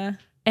 Yeah.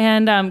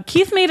 And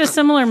Keith made a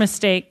similar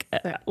mistake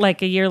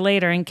like a year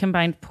later and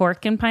combined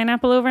pork and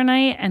pineapple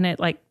overnight, and it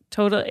like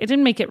it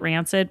didn't make it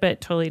rancid, but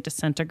it totally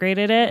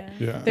disintegrated it.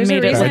 Yeah. There's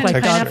Made a it reason look like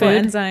dog pineapple food.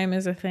 enzyme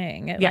is a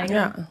thing. It, Yeah.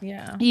 like,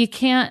 yeah. You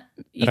can't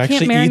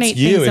actually marinate eats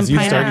you things as in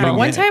you start pineapple. eating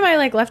One it. time I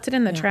like left it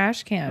in the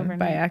trash can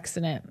by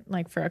accident,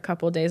 like for a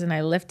couple of days, and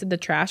I lifted the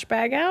trash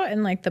bag out,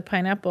 and like the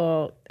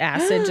pineapple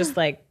acid just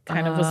like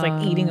kind of was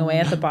like eating away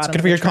at the bottom. Good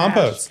of for the your trash.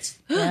 compost.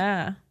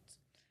 Yeah,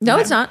 No,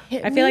 it's not.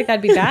 I feel like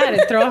that'd be bad.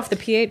 It'd throw off the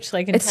pH.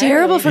 Like It's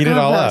terrible for Eat it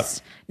all up.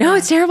 compost. No,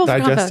 it's terrible for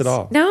Digest compost. it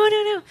all.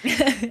 No.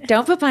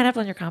 Don't put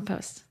pineapple in your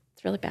compost.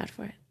 It's really bad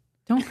for it.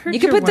 Don't hurt You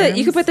could your put the worms.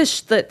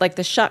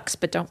 the shucks,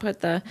 but don't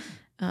put the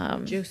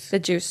juice. The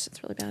juice.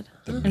 It's really bad.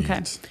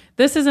 Okay.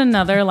 This is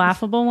another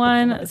laughable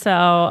one.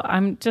 So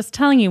I'm just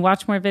telling you,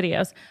 watch more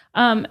videos.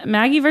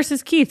 Maggie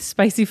versus Keith,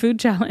 spicy food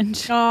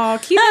challenge. Oh,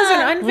 Keith has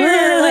an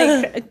unfair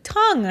like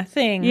tongue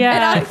thing.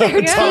 Yeah.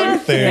 Tongue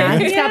thing.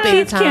 He's got baby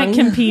Keith can't tongue.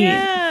 compete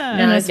Yeah. in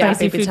No, a he's got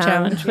spicy baby food tongue.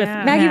 challenge with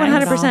Yeah. Maggie,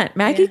 Matt. 100%.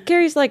 Maggie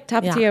carries like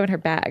Tapatio in her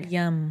bag.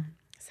 Yum.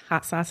 It's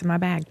hot sauce in my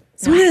bag.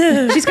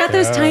 She's got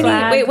those tiny.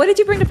 Flag. Wait, what did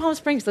you bring to Palm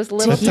Springs? Those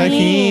little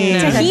Tahini.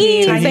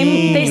 Tahines.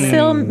 They Tahine.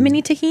 sell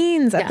mini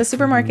tahines at the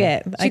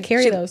supermarket. I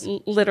carry She those.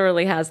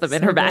 literally has them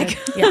in her bag.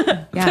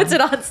 Yeah. Puts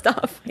it on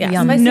stuff. Yeah.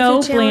 Yum. Spicy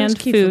No food challenge, bland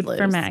Keith food would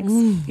for lose.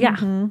 Mags. Yeah.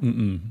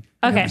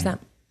 Okay. 100%.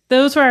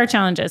 Those were our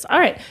challenges. All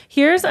right.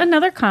 Here's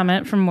another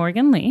comment from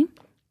Morgan Lee.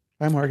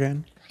 Hi,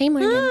 Morgan. Hey,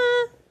 Morgan.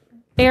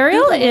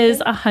 Ariel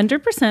is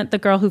 100% the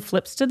girl who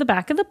flips to the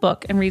back of the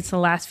book and reads the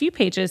last few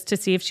pages to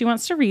see if she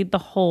wants to read the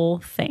whole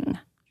thing.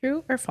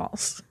 True or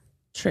false?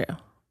 True.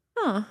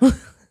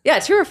 Yeah,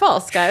 true or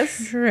false,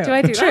 guys? True. Do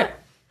I do that?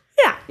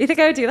 Yeah. You think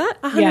I would do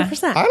that?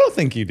 100%. I don't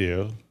think you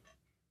do.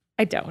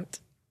 I don't.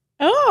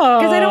 Oh.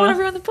 Because I don't want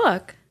to ruin the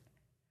book.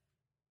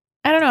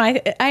 I don't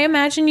know. I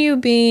imagine you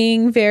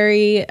being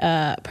very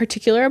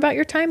particular about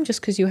your time just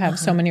because you have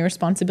so many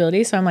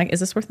responsibilities. So I'm like, is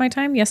this worth my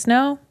time? Yes,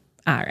 no?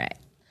 All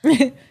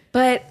right.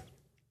 But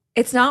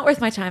it's not worth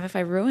my time if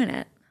I ruin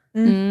it.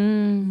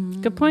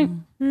 Good point.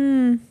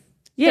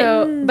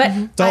 Yeah. So, but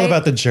It's all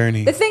about the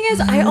journey. the thing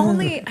is, I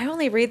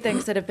only read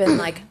things that have been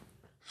like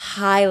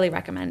highly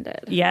recommended.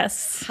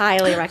 Yes.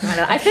 Highly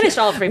recommended. I finished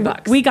all 3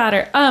 books. We got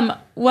her.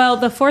 Well,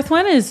 the fourth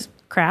one is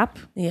crap.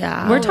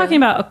 Yeah. We're talking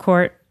about A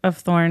Court of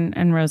Thorn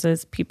and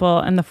Roses, people.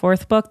 And the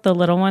fourth book, the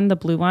little one, the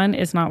blue one,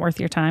 is not worth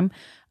your time.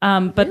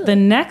 But the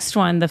next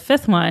one, the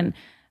fifth one,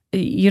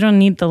 you don't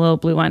need the little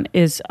blue one,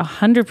 is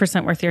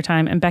 100% worth your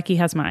time. And Becky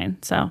has mine.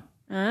 So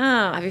Oh,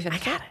 have you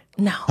finished it?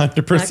 No.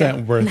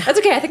 100% worth. That's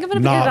okay. I think I'm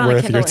going to Not put it on a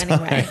worth your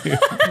Kindle anyway.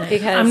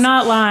 Because I'm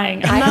not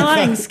lying. I'm not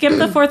lying. Skip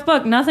the fourth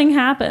book. Nothing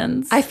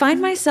happens. I find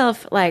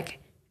myself like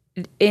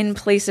in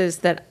places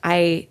that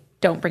I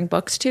don't bring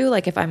books to,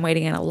 like if I'm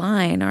waiting in a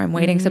line or I'm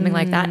waiting something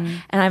like that,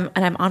 and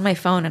I'm on my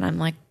phone and I'm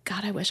like,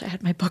 God, I wish I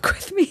had my book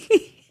with me.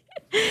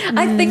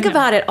 I think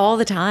about it all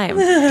the time.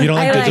 You don't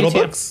like I digital like to.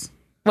 books?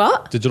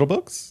 What? Digital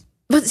books?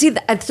 But see,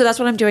 so that's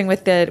what I'm doing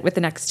with the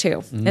next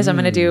 2. Is I'm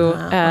going to do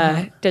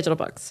digital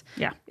books.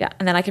 Yeah. Yeah,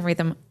 and then I can read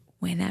them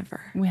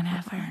whenever.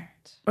 Whenever.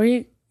 Or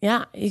you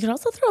could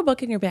also throw a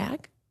book in your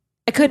bag.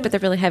 I could, but they're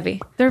really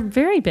heavy. They're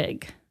very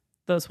big,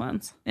 those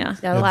ones. Yeah.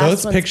 Yeah, the Yeah, last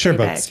those one's picture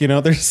pretty books, big. you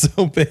know, they're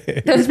so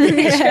big.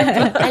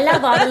 I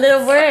love all the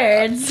little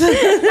words.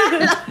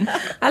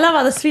 I love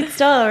all the sweet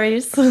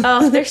stories.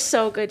 Oh, they're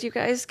so good, you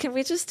guys. Can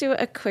we just do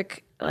a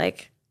quick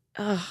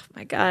oh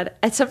my God.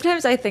 And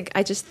sometimes I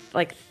just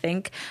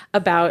think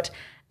about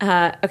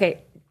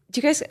okay, do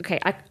you guys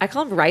I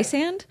call him Rice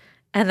Hand,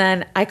 and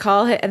then I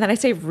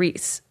say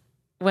Reese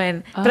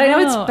but I know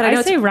it's Oh, but I know I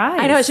it's say rice.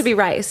 I know it should be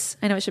rice.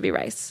 I know it should be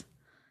rice.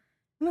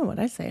 I don't know what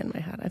I say in my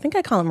head. I think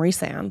I call him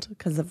Rhysand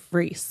because of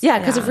Rhys. Yeah,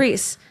 because of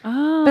Rhys.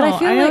 Oh, But I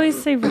feel like-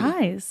 always say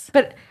rise.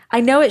 But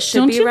I know it should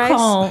Don't be you Rice,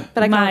 call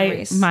but I call my him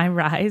Rhys. my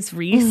rise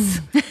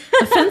Reese?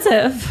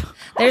 Offensive.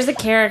 There's a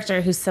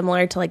character who's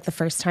similar to like the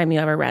first time you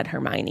ever read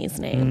Hermione's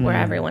name, where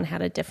everyone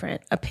had a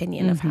different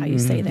opinion of how you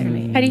say their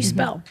name. How do you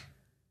spell?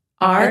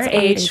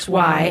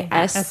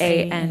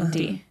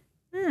 RHYSAND.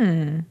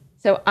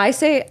 So I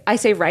say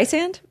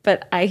Rysand,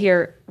 but I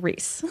hear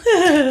Rhys.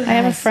 I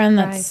have a friend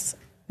that's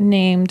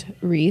named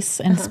Reese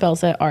and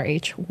spells it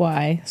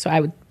RHY. So I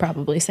would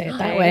probably say it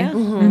that way.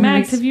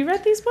 Max, have you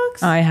read these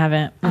books? I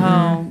haven't.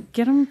 Oh,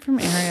 get them from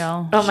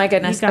Ariel. Oh my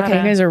goodness. You gotta-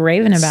 You guys are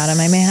raving about him.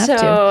 I may have to.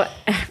 So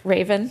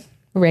Raven.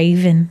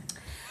 Raven.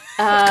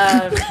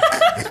 Have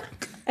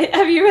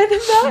you read them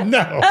though?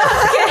 No.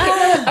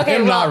 Okay,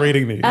 I'm not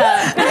reading these.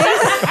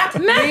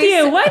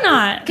 Matthew, why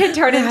not? can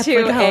turn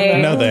into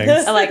No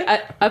thanks.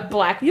 a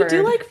blackbird. You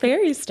do like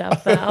fairy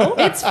stuff, though.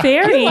 It's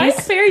fairies.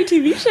 fairy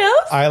TV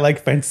shows? I like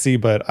fantasy,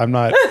 but I'm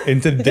not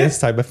into this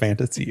type of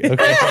fantasy.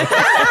 Okay.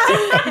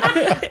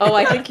 Oh,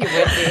 I think you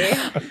would be.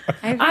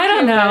 I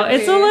don't know.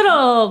 It's a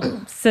little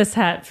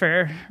cishet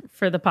for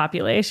the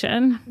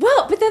population.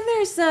 Well, but then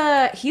there's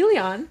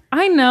Helion.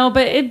 I know,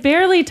 but it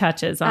barely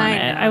touches on I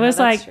it. know, I was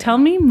that's like, true. tell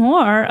me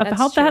more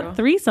about true. that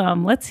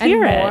threesome. Let's And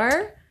hear it.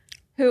 more.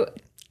 Who?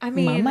 I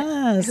mean,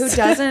 Mamas. who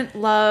doesn't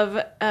love?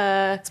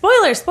 Spoilers.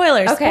 Okay, yeah,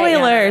 Spoilers. you're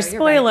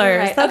right,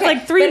 Spoilers. That's Okay,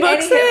 like 3 but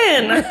books anywho-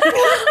 in.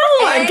 Oh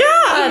my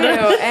God.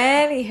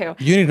 Anywho.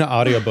 You need an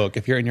audiobook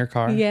if you're in your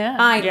car. Yeah.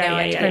 I know. Yeah,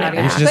 I yeah, turned yeah. it You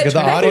back. should just get the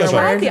But I audiobook.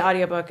 tried the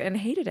audiobook and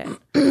hated it.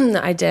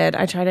 I did.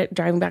 I tried it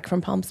driving back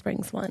from Palm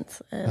Springs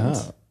once. And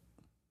Oh.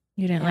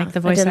 You didn't like the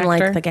I voice didn't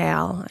actor? like the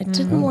gal. I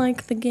didn't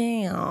like the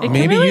gal. It can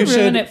Maybe really you ruin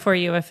should- it for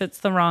you if it's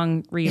the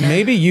wrong reader.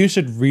 Maybe you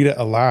should read it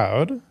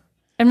aloud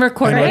And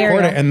record and it.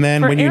 record it, and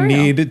then For when you Ariel.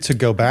 need to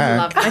go back,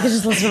 Love I that. could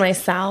just listen to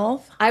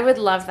myself. I would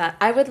love that.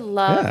 I would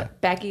love Yeah.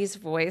 Becky's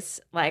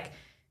voice, like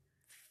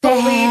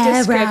fully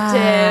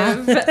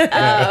descriptive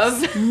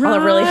of All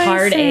the really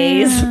hard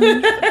A's.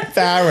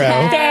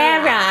 Pharaoh.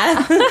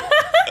 Sarah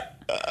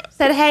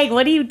said, "Hey,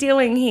 what are you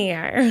doing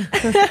here?"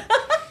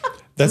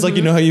 That's like,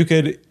 you know how you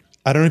could,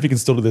 I don't know if you can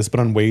still do this, but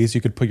on Waze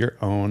you could put your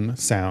own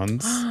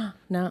sounds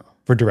No.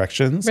 for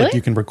directions. Like Really?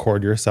 you can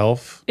record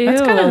yourself. Ew.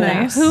 That's kinda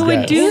nice. Who would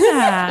Yes. do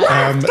that?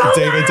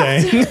 David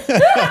Dane.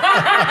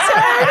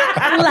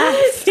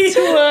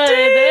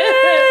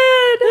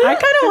 I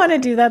kind of want to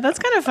do that. That's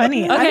kind of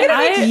funny. I'm Okay, gonna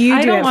make I- you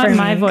I do don't it want for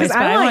my me, voice, 'cause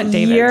but I want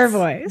David's. your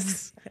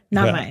voice,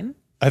 not Yeah. mine.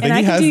 I think And I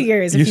he can has, do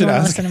yours if you you should wanna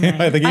ask listen to him.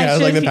 mine. I think he I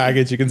has like a should-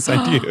 package you can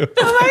send you.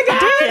 Oh my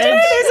god,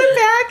 there's a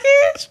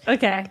package.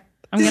 Okay.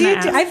 I'm Does going he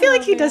to do- ask. I feel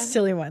like he does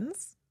silly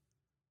ones.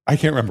 I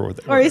can't remember what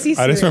they Or were. is he I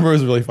just serious? remember it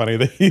was really funny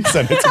that he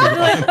sent it to me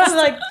once. I was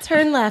like,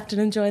 turn left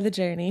and enjoy the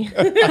journey.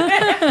 Turn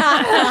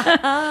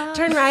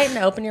right and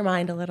open your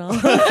mind a little.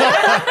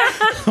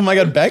 Oh my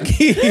God,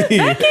 Becky.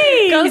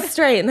 Go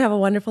straight and have a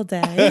wonderful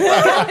day.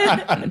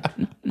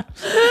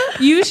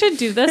 You should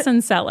do this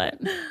and sell it.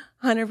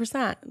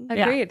 100%.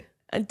 agreed.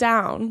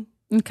 Down,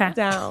 Okay.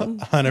 down,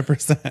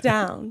 100%.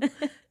 down.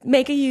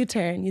 Make a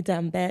U-turn, you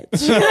dumb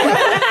bitch.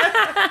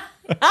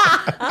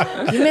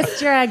 You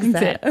missed your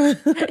exit.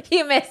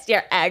 You missed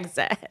your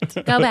exit.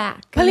 Go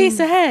back. Police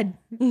ahead.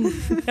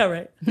 All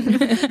right.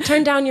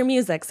 Turn down your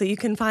music so you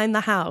can find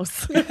the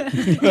house. You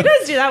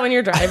guys do that when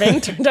you're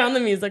driving? Turn down the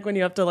music when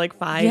you have to like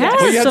find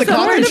Yes. Well, you have to So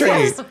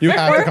concentrate. You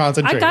have to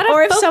concentrate. I got to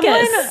Or if focus.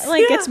 someone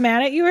like gets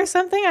mad at you or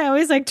something, I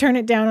always like turn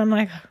it down. I'm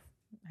like,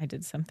 I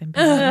did something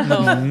bad.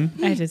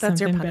 I did That's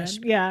your something bad.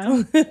 punishment.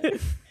 Yeah.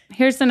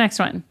 Here's the next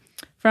one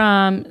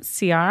from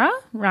Ciara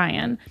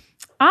Ryan.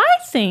 I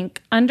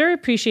think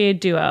underappreciated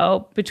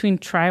duo between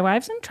Try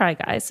Wives and Try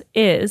Guys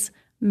is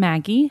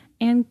Maggie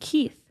and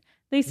Keith.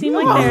 They seem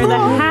like they're the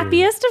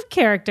happiest of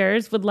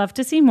characters. Would love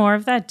to see more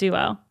of that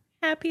duo.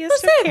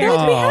 Happiest of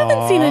characters. We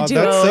haven't seen a Aw,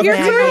 duo. that's so of You're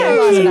Maggie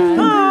correct. and Keith.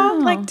 Aw,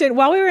 like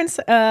while we were in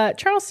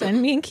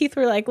Charleston, me and Keith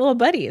were like little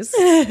buddies.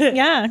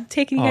 Yeah,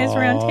 taking you guys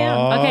around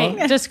town.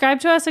 Okay, describe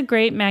to us a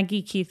great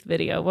Maggie Keith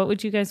video. What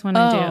would you guys want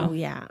to Oh, do?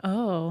 yeah.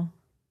 Oh,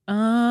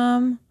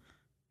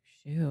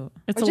 shoot.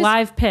 It's Or a just-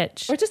 live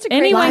pitch. or just a great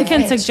anyone live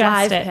can pitch, suggest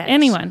live it. pitch.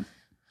 Anyone.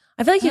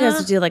 I feel like you guys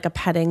would do like a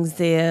petting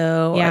zoo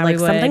or Yeah, like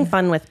we something would.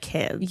 fun with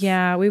kids.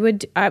 Yeah, we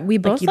would. We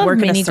both you'd love work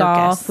in a mini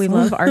golf. circus. We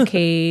love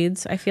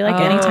arcades. I feel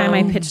like anytime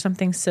I pitch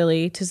something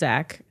silly to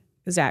Zach,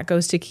 Zach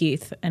goes to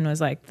Keith and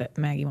was like, "That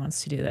Maggie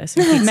wants to do this."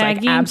 And Keith's Maggie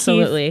like, and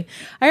absolutely.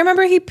 I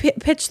remember he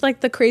pitched like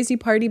the crazy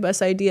party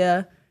bus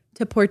idea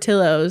to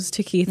Portillo's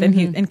to Keith,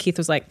 and Keith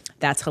was like,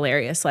 "That's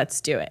hilarious.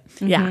 Let's do it."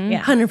 Yeah.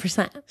 Yeah.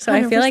 100%. So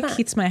I feel like 100%.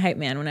 Keith's my hype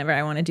man. Whenever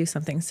I want to do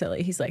something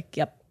silly, he's like,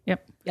 "Yep,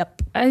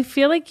 Yep. I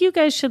feel like you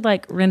guys should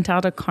like rent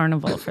out a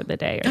carnival for the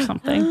day or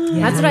something.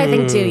 That's what I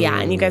think too. Yeah,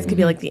 and you guys could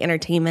be like the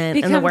entertainment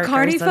and the Become workers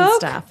carny and folk?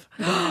 stuff.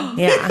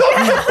 Yeah.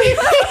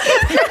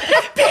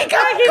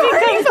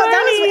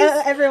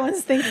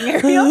 Everyone's thinking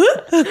Ariel.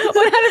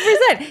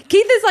 100%.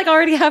 Keith is like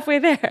already halfway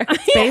there.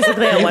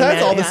 Basically, a He one has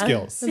man. all the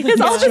skills. He has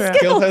all the Gil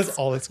skills. has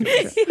all the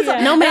skills.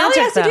 No All he magic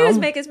has to do is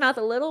though. make his mouth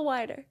a little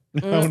wider.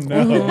 Oh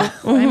no.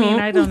 I mean,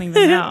 I don't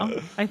even know.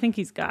 I think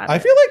he's got it. I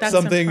feel like That's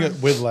something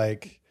impressive. with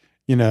like,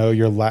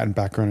 your Latin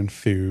background in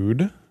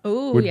food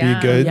Ooh, would yeah.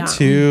 be good Yeah.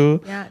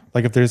 too. Yeah.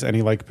 Like if there's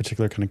any like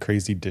particular kind of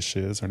crazy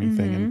dishes or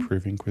anything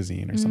improving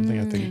cuisine or something,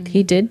 I think.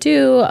 He did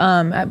do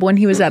when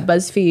he was at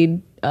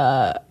BuzzFeed.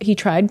 He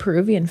tried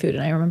Peruvian food,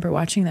 and I remember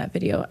watching that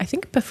video. I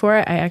think before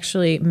I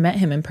actually met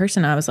him in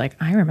person, I was like,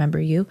 I remember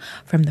you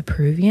from the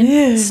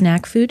Peruvian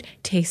snack food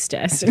taste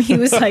test, and he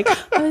was like,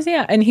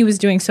 yeah, and he was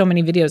doing so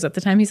many videos at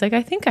the time. He's like,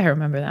 I think I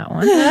remember that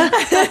one.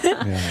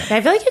 I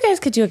feel like you guys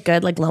could do a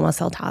good like lomo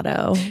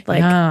saltado,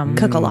 like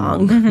cook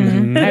along.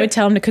 I would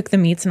tell him to cook the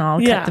meats, and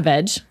I'll Yeah. cut the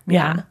veg.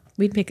 Yeah.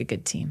 We'd make a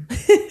good team.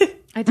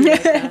 I do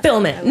like that.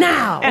 Film it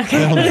now. All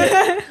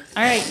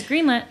right,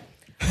 greenlit.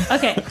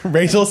 Okay.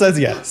 Rachel says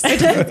yes.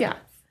 Yeah.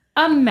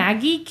 A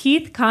Maggie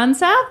Keith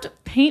concept?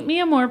 Paint me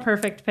a more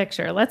perfect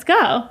picture. Let's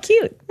go.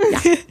 Cute.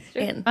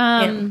 In.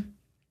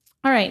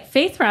 All right.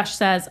 Faith Rush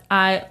says,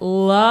 I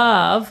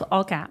love,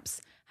 all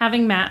caps,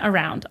 having Matt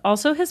around.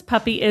 Also, his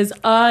puppy is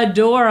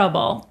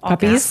adorable. All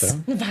Puppies.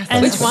 caps.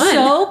 And which one?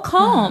 So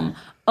calm.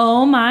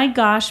 Oh my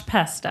gosh,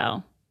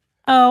 Pesto.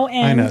 Oh,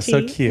 I know,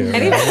 so cute.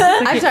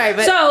 I'm sorry,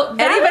 but So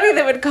anybody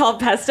that would call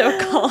pesto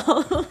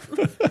calm.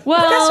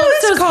 Well,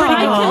 so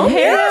by calm.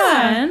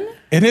 comparison,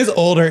 In his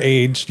older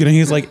age,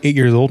 he's like 8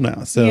 years old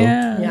now. So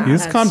Yeah.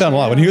 he's calmed down a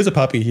lot. When he was a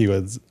puppy, he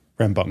was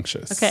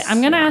rambunctious. okay,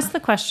 I'm going to ask the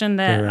question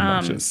Very that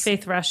rambunctious.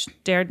 Faith Rush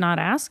dared not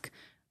ask.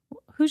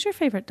 Who's your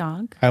favorite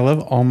dog? I love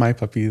all my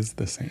puppies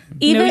the same.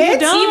 Even, you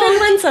don't. even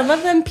when some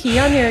of them pee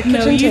on your kitchen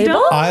No, you table.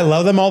 don't. I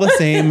love them all the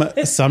same.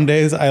 Some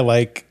days I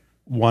like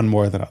one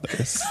more than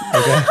others.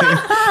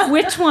 Okay.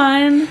 Which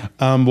one?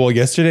 Well,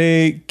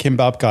 yesterday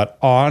Kimbap got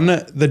on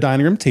the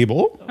dining room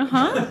table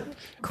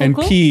and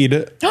cool.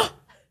 peed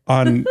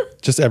on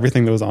just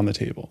everything that was on the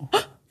table.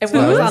 If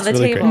what was on the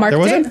really table? great. There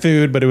wasn't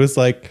food, but it was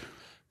like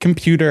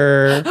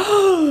computer,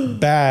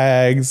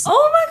 bags,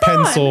 Oh my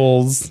God.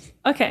 pencils,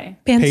 Okay.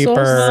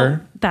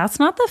 paper. That's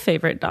not the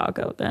favorite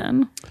doggo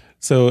then.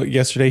 So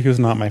yesterday he was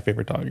not my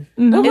favorite dog. Is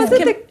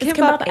the Kimbap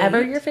Kimbap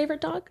ever eight? your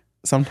favorite dog?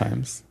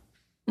 Sometimes.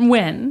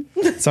 When?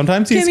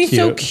 Sometimes he's He's cute.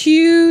 so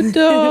cute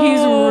though. He's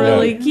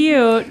really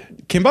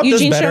cute. Kimbap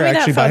Eugene, does show better me that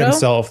actually by photo.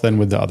 himself than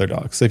with the other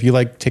dogs. So if you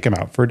like take him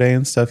out for a day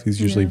and stuff, he's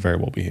usually very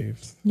well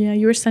behaved. Yeah,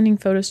 you were sending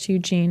photos to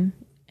Eugene,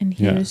 and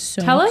he Yeah. was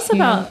so Tell us cute.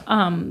 about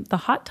the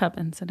hot tub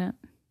incident.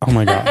 Oh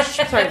my gosh.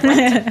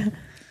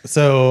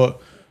 So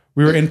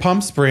we were in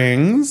Palm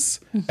Springs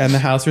and the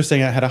house we were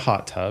staying at had a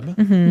hot tub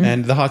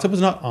and the hot tub was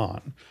not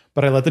on,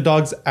 but I let the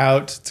dogs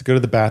out to go to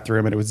the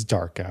bathroom and it was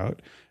dark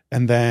out.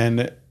 And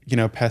then,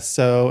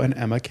 Pesto and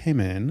Emma came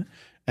in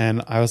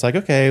and I was like,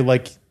 okay,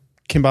 like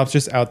Kimbap's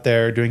just out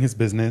there doing his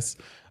business.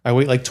 I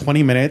wait like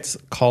 20 minutes,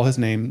 call his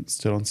name,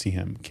 still don't see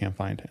him, can't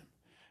find him.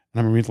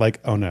 And I'm like,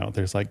 oh no,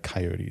 there's like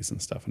coyotes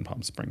and stuff in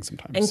Palm Springs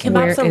sometimes. And So-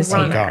 Kimbap's Where a is he?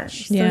 runner,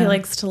 Gosh. so Yeah. he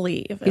likes to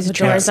leave. He's a If the doors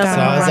track doesn't star.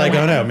 So I was like,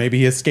 run. oh no, maybe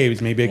he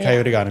escaped. Maybe a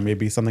coyote got him.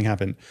 Maybe something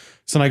happened.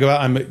 So when I go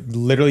out, I'm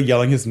literally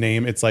yelling his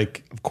name. It's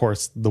like, of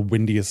course, the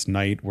windiest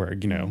night where,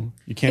 you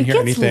can't hear gets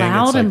anything.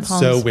 loud It's in like Palm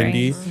so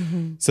Springs.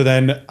 windy. So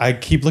then I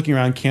keep looking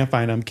around, can't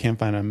find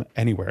him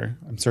anywhere.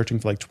 I'm searching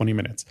for like 20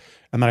 minutes.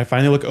 And then I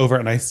finally look over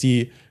and I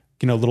see,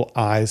 little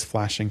eyes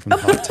flashing from the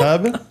hot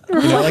tub.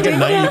 Like at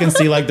night you can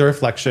see like the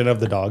reflection of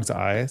the dog's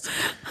eyes.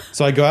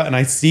 So I go out and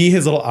I see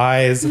his little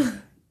eyes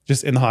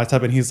just in the hot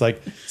tub and he's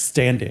like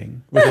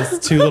standing with his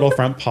two little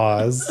front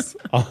paws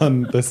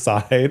on the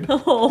side. He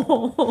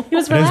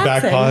was And his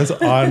back relaxing. paws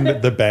on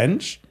the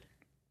bench.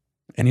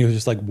 And he was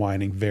just like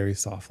whining very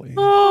softly. He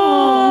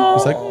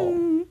was like,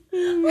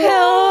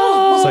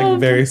 just like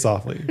very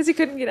softly. Because he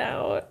couldn't get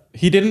out.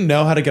 He didn't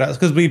know how to get out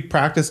because we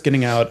practiced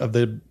getting out of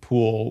the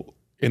pool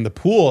in the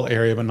pool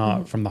area, but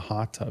not from the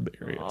hot tub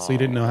area. So he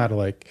didn't know how to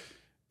like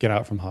get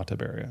out from the hot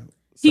tub area.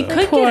 He So-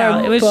 could Poor get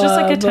out. It was just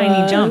like a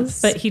tiny jump,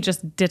 Bubba's. but he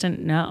just didn't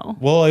know.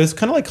 Well, it was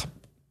kind of like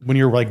when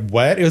you're like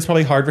wet, it was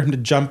probably hard for him to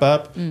jump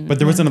up, but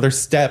there was another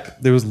step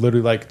that was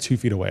literally like 2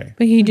 feet away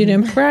But he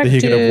didn't that practice.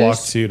 he could have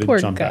walked to Poor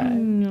jump guy.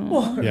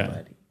 out.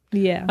 Yeah.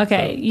 Yeah.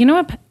 Okay, you know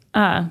what?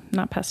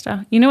 Not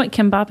Pesto. You know what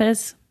Kimbap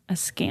is? A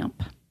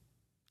scamp.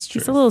 It's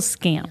He's a true. little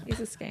scamp. He's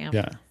a scam.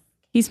 Yeah.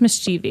 He's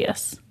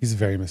mischievous. He's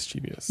very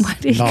mischievous. Why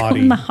did he go Naughty.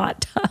 in the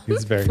hot tub?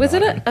 He's very Was it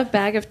naughty. a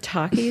bag of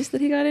Takis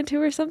that he got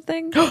into or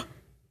something? No,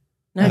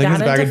 I think it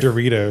was a Dad bag of did-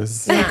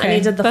 Doritos. Yeah, and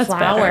he did the That's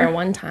flour better.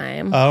 one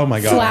time. Oh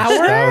my gosh.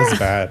 That was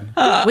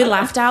bad. We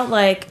left out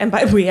and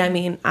by we I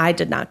mean I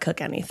did not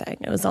cook anything.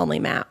 It was only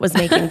Matt was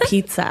making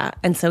pizza,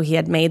 and so he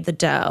had made the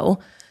dough,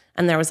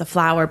 and there was a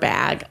flour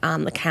bag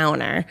on the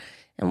counter,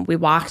 And we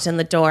walked in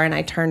the door and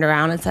I turned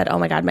around and said, "Oh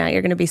my God, Matt,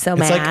 you're going to be so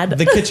It's mad." like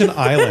the kitchen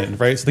island,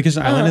 right? So the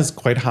kitchen island is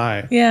quite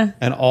high. Yeah.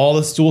 And all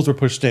the stools were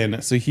pushed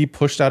in. So he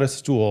pushed out a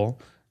stool,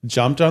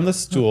 jumped on the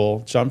stool,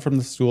 jumped from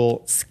the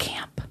stool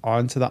Scamp.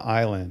 onto the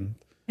island,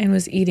 And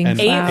was eating and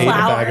flour. ate a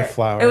bag of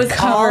flour. It was all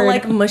Covered.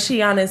 like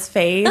mushy on his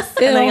face.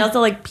 And then he also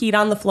like peed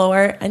on the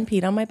floor and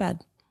peed on my bed.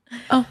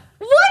 Oh.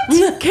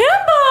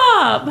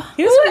 Bob.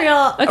 He was a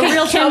real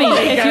Kimmy,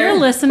 troublemaker. if you're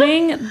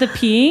listening, the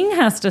peeing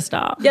has to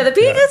stop. Yeah, the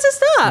peeing has to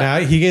stop. now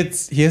he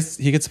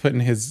gets put in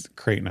his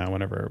crate now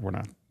whenever we're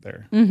not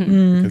there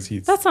because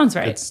he's That sounds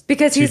right. it's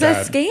Because too he's a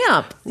bad.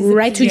 scamp.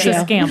 Right to He's a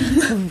jail.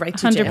 scamp. right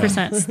to jail.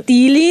 100%.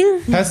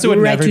 Stealing. Pesto would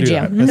right never to do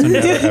jail. that. Pesto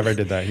never ever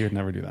did that. He would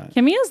never do that.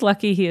 Kimmy is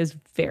lucky he is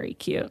very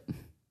cute.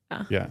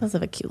 Yeah. Does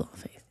have a cute little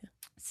face.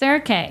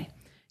 Sarah Kay,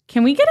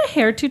 can we get a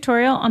hair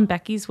tutorial on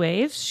Becky's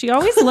waves? She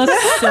always looks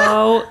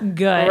so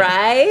good.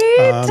 Right?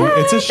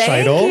 It's a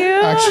shidle,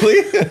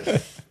 actually.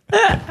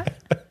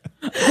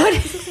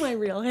 This is my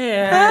real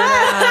hair.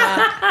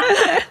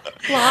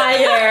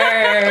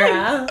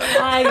 Liar.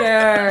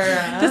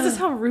 Liar. This is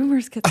how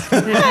rumors get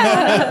started. You're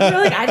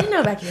like, I didn't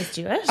know Becky was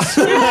Jewish.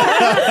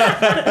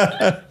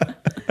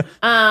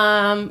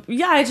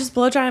 Yeah, I just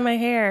blow dry my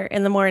hair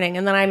in the morning,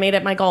 and then I made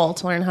it my goal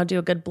to learn how to do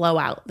a good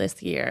blowout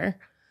this year.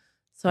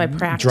 So I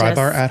practiced. Dry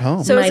bar at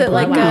home. So is My it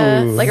like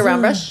a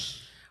round brush?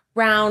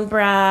 round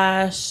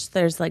brush.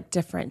 There's like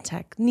different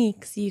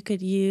techniques you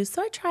could use.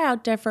 So I try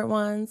out different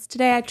ones.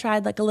 Today I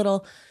tried like a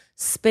little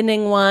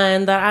spinning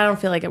one that I don't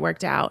feel like it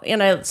worked out.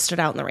 And I stood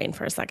out in the rain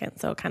for a second.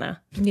 So kind of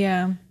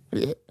Yeah.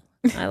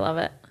 I love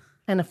it.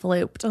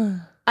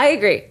 flooped. I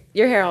agree.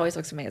 Your hair always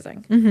looks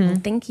amazing.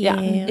 Thank you. Yeah.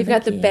 You've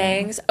got the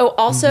bangs. Oh,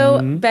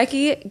 also,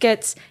 Becky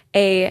gets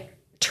a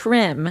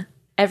trim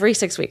every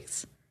 6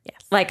 weeks. Yes.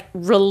 Like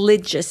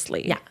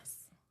religiously. Yes.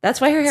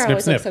 That's why her hair Snip,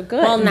 always looks so snip.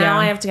 good. Well, now Yeah.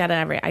 I have to get it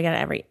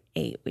every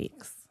 8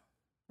 weeks.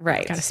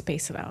 right. Gotta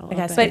space it out. I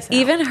gotta But space it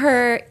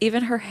out.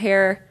 even her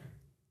hair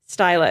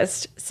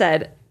stylist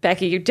said,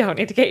 "Becky, you don't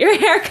need to get your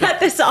hair cut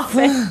this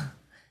often."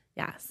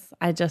 Yes.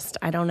 I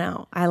don't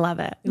know. I love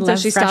it. So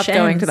she stopped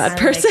going to that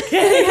person.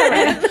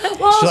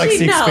 Well, She likes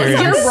the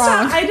experience. You're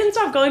wrong. I didn't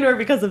stop going to her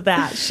because of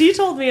that. She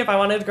told me if I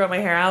wanted to grow my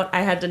hair out,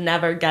 I had to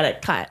never get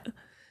it cut.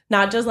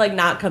 Not just like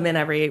not come in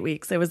every 8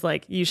 weeks. It was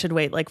like you should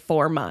wait like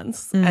 4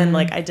 months. And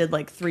like I did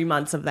like 3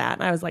 months of that.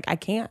 And I was like, I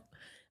can't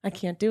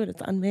do it.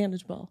 It's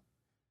unmanageable.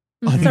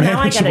 So now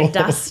I get a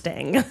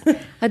dusting.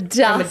 A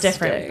dusting. I'm a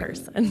different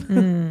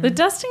person. The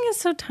dusting is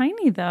so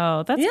tiny,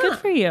 though. That's Yeah. good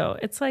for you.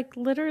 It's like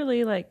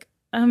literally like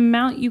an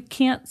amount you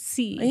can't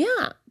see.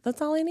 Yeah,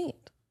 that's all I need.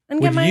 And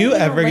Would you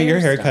ever get your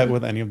hair layers cut done.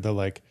 with any of the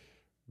like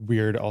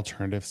weird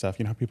alternative stuff?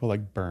 You know how people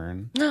like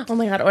burn? Oh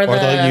my god! Or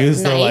they'll the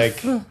use the,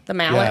 knife, like- the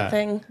mallet Yeah.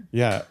 thing.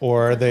 Yeah.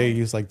 Or they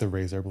use like the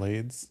razor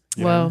blades.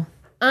 you know? Whoa.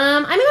 I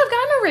mean, I've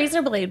gotten a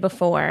razor blade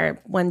before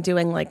when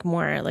doing like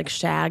more like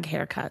shag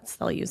haircuts.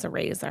 They'll use a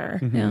razor,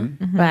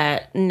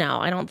 but no,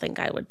 I don't think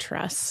I would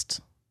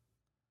trust.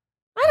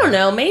 I don't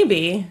know.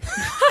 Maybe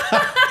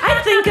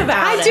I think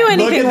about it. do Look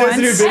anything at this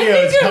new once. video.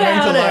 It's coming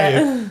about to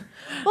it. life.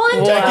 Well,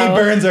 and Jackie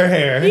burns her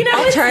hair. you know,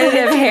 it's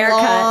Alternative like haircut.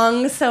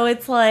 long, so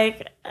it's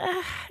like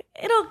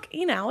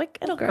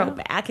it'll grow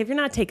back if you're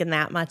not taking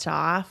that much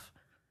off.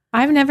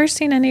 I've never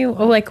seen any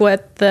like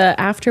what the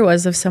after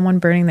was of someone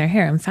burning their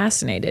hair. I'm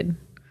fascinated.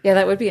 Yeah,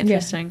 that would be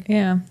interesting.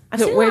 Yeah. I've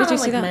So seen where a lot did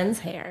you on, see like, that? men's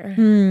hair.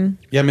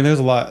 Yeah, I mean, there's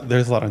a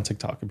lot on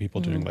TikTok of people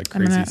doing like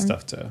crazy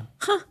stuff to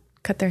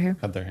Cut their hair.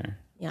 cut their hair.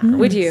 Yeah,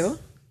 Would you?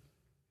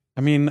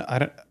 I mean,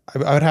 I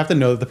would have to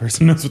know that the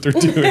person knows what they're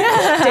doing.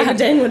 David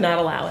Dang would not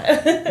allow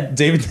it.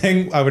 David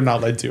Tang, I would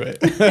not let do it.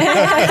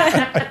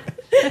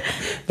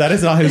 That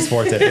is not his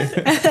forte.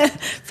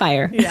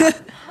 Fire. Yeah.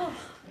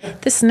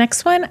 This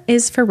next one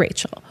is for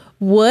Rachel.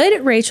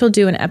 Would Rachel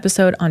do an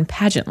episode on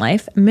pageant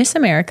life, Miss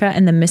America,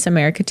 and the Miss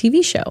America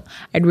TV show?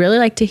 I'd really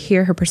like to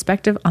hear her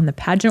perspective on the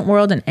pageant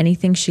world and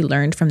anything she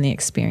learned from the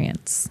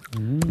experience.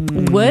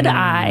 Would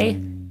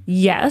I?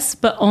 Yes,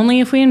 but only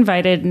if we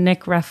invited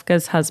Nick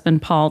Refka's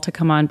husband, Paul, to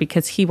come on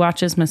because he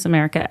watches Miss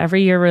America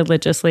every year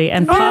religiously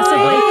and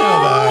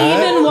possibly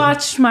even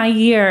watched my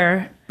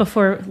year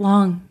before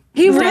long.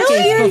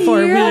 Decades before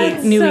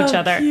we knew each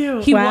other.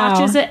 He Wow.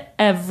 watches it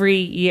every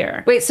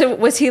year. Wait, so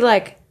was he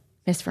like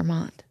Miss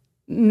Vermont?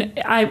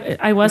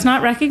 I was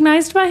not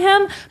recognized by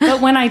him, but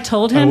when I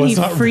told him, was he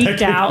not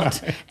freaked out.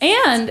 recognized.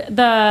 And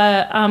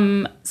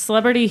the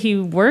celebrity he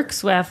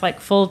works with, like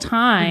full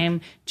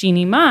time,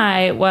 Jeannie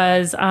Mai,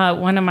 was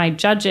one of my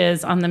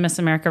judges on the Miss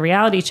America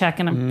reality check,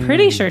 and I'm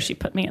pretty sure she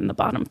put me in the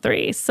bottom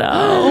 3.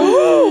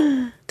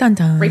 So, Dun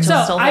dun.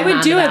 Rachel's still I holding would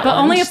on do to it, that but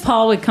one. only if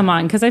Paul would come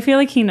on because I feel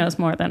like he knows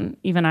more than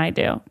even I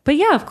do. But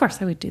yeah, of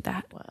course, I would do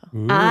that.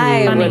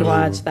 I would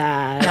watch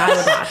that. I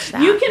would watch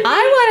that. You can. I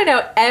want to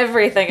know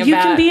everything You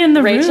about can be in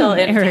the Rachel room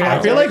in area.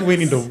 I feel pageants.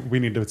 like we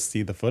need to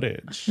see the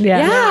footage. Yeah.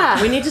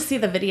 Yeah. We need to see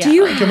the video.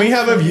 Can we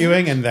have a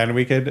viewing and then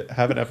we could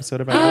have an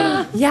episode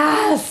about it?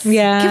 Yes.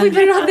 Yeah. Can we put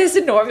it on this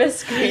enormous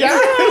screen?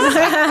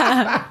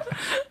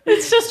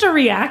 It's just a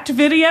react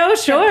video,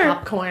 sure.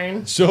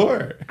 Popcorn.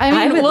 Sure.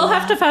 I mean, we'll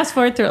have to fast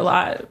forward through a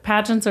lot.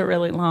 Pageants are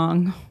really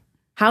long.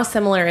 How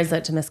similar is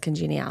it to Miss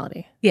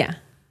Congeniality? Yeah.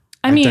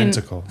 I mean,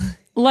 Identical.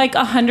 like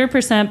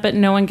 100%, but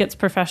no one gets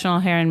professional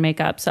hair and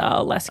makeup,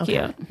 so less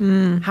cute.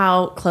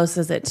 How close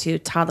is it to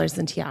Toddlers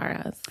and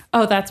Tiaras?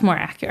 Oh, that's more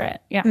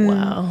accurate. Yeah.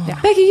 Wow. Yeah.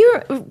 Becky,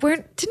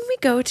 didn't we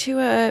go to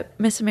a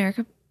Miss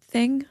America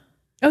thing?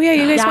 Oh yeah,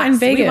 you guys went in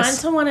Vegas. We went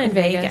to one in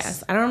Vegas.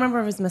 Vegas. I don't remember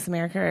if it was Miss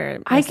America or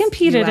I Miss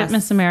competed at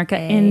Miss America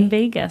USA. in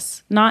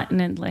Vegas, not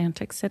in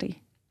Atlantic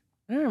City.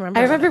 I don't remember.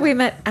 I remember we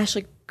met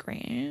Ashley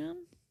Graham.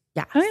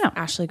 Yeah. Oh, yeah.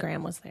 Ashley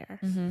Graham was there.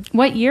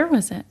 What year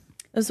was it?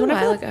 It was a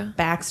whenever while the ago.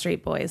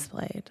 Backstreet Boys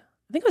played.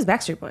 I think it was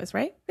Backstreet Boys,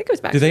 right? I think it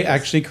was back. Do they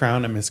actually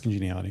crown a Miss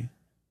Congeniality?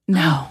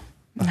 No.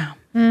 No.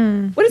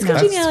 What does That's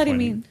congeniality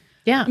funny. mean?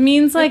 Yeah. It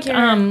means like you're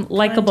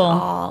likable.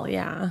 All,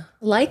 yeah.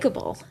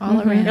 Likable. All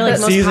around. You're like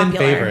most Season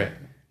popular. favorite.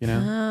 You know,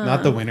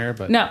 not the winner,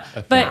 but No,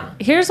 but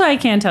here's what I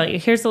can tell you.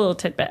 Here's a little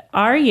tidbit.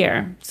 Our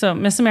year, so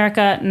Miss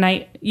America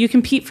night, you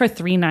compete for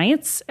 3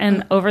 nights,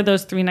 and over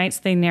those 3 nights,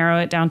 they narrow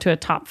it down to a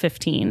top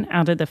 15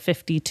 out of the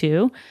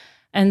 52.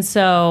 And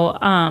so,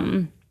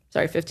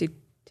 Sorry, 52.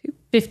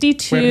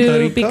 52 Puerto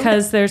Rico?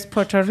 because there's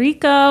Puerto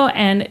Rico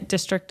and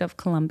District of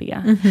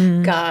Columbia.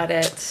 Got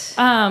it.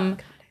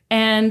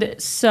 And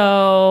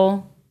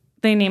so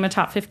they name a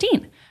top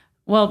 15.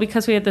 Well,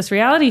 because we had this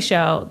reality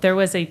show, there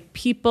was a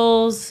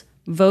people's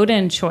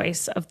vote-in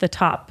choice of the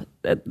top,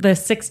 the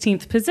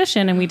 16th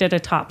position, and we did a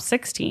top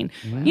 16.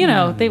 You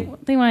know, they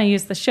want to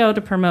use the show to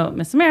promote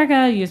Miss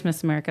America, use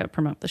Miss America to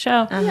promote the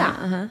show.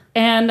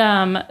 And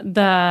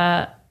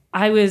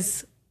I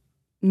was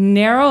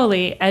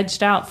narrowly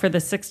edged out for the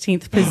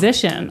 16th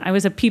position. I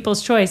was a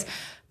people's choice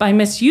by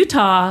Miss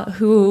Utah,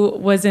 who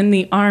was in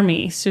the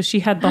Army. So she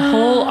had the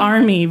whole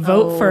Army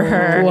vote for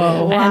her.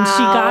 And she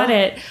got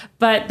it.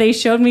 But they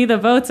showed me the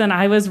votes, and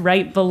I was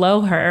right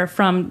below her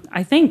from,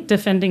 I think,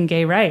 defending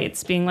gay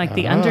rights, being like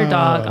the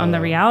underdog on the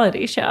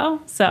reality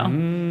show. So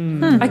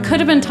I could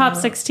have been top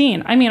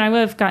 16. I mean, I would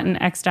have gotten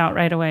X'd out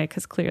right away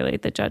because clearly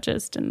the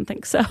judges didn't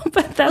think so.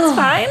 But that's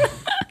fine.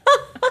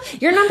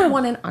 You're number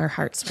one in our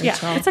hearts,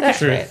 Rachel. Yeah, it's okay.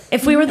 True.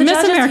 If we were the Miss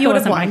judges, America you would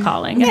have wasn't my won.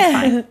 calling. It's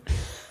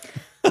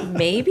fine.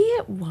 Maybe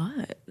it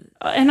was.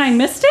 And I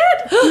missed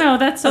it? No,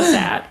 that's so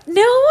sad.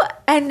 No,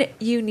 and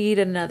you need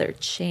another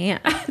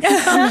chance.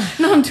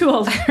 No, I'm too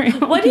old.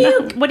 What do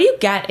you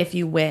get if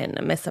you win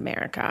Miss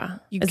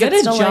America? You Is get it a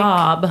still like-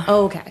 job.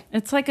 Oh, okay.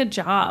 It's like a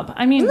job.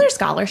 I mean, Isn't there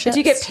scholarships? Do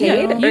you get paid,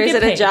 Yeah, you or is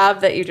get it a paid.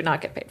 job that you do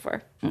not get paid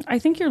for? I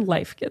think your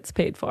life gets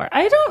paid for.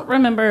 I don't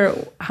remember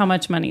how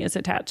much money is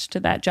attached to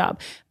that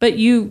job, but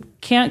you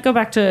can't go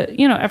back to,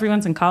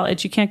 everyone's in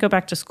college. You can't go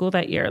back to school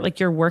that year. Like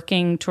you're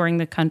working, touring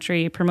the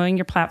country, promoting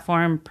your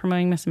platform,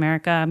 promoting Miss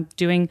America,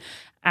 doing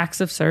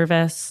acts of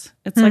service.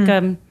 It's like I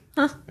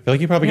feel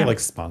like you probably get like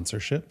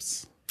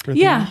sponsorships. For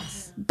yeah,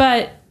 things.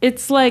 but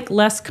it's like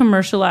less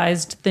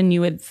commercialized than you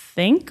would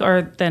think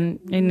or than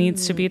it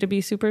needs to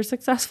be super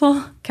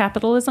successful.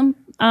 Capitalism.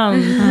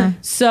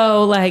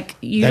 So like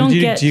you Then don't do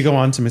you, get, do you go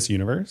on to Miss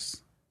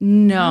Universe?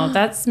 no,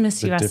 that's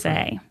Miss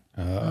USA.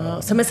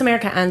 different- So Miss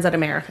America ends at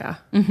America.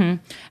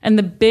 And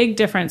the big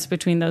difference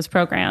between those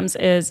programs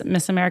is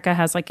Miss America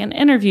has like an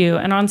interview,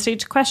 an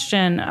onstage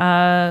question,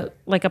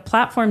 like a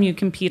platform you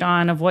compete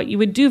on of what you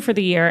would do for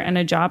the year and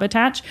a job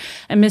attached.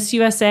 And Miss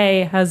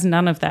USA has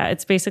none of that.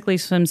 It's basically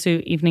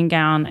swimsuit, evening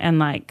gown, and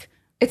like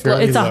It's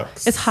Girly it's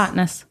looks. it's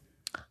hotness.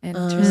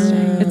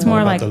 interesting. It's All more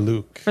about like the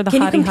Luke. for the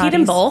Can you hottie compete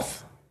in hotties.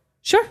 both?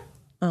 Sure.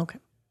 Okay.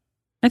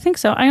 I think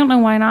so. I don't know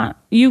why not.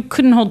 You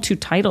couldn't hold 2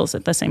 titles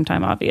at the same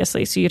time,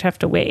 obviously, so you'd have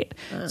to wait.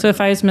 So if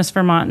I was Miss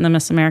Vermont in the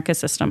Miss America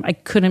system, I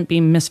couldn't be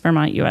Miss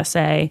Vermont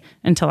USA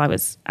until I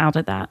was out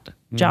of that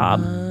job.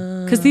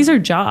 Because these are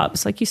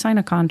jobs. Like you sign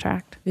a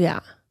contract.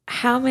 Yeah.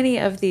 How many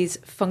of these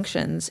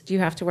functions do you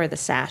have to wear the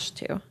sash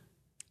to?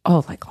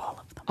 Oh, like all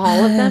of them.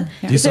 All of them?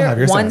 Do you Is still there have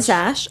your one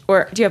sash? sash,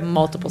 or do you have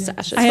multiple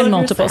sashes? I had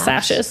multiple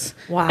sashes.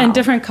 Wow. And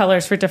different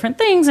colors for different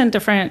things and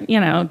different,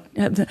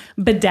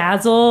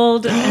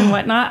 bedazzled and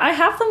whatnot. I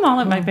have them all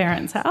at my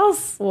parents'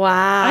 house.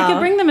 Wow. I could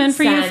bring them in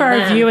for you Send for our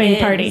them viewing in.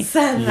 party.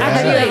 Send them.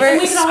 Have you Yeah. ever Oh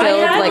my God, I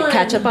spilled had like one.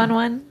 ketchup on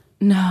one?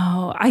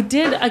 No, I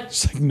did. like,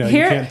 no, you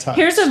can't touch.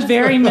 Here's a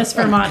very Miss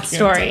Vermont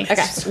story.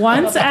 Okay.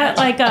 Once at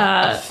like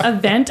a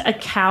event, a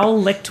cow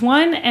licked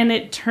one and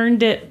it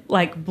turned it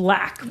like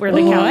black where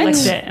the cow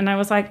licked it. And I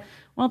was like,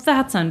 well,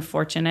 that's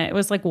unfortunate. It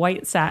was like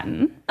white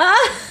satin.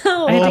 I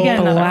had to get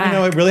another I one.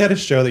 know it really had to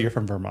show that you're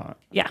from Vermont.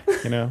 Yeah.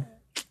 You know.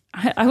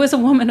 I was a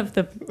woman of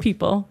the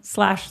people /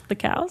 the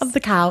cows. Of the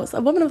cows.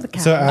 A woman of the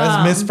cows. So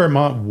as Miss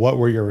Vermont, what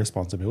were your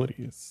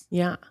responsibilities?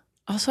 yeah.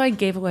 Also, I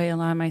gave away a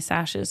lot of my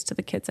sashes to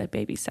the kids I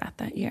babysat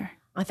that year.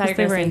 I thought you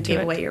They were were going to into give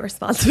it. away your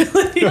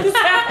responsibilities. You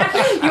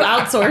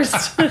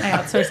outsourced. I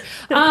outsourced.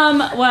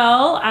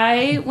 Well,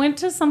 I went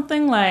to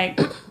something like,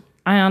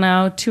 I don't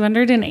know,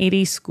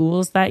 280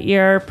 schools that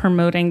year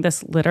promoting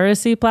this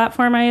literacy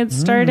platform I had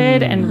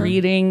started and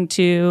reading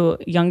to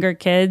younger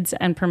kids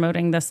and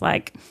promoting this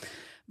like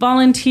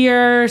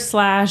volunteer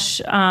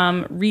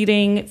 /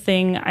 reading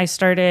thing I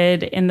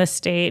started in the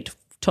state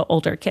to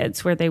older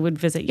kids, where they would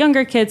visit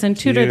younger kids and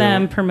tutor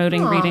them,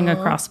 promoting reading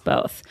across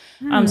both.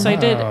 So I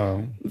did.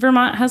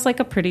 Vermont has like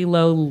a pretty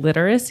low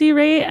literacy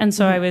rate, and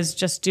so I was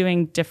just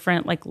doing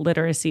different like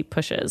literacy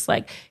pushes,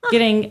 like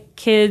getting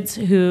kids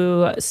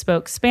who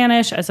spoke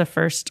Spanish as a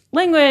first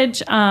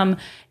language,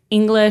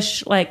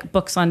 English, like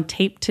books on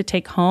tape to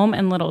take home,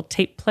 and little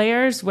tape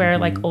players where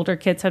like older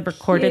kids had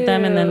recorded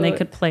them and then they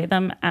could play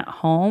them at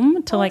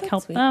home to like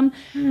help them,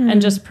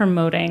 and just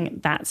promoting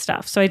that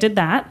stuff. So I did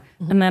that.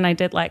 And then I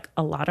did like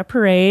a lot of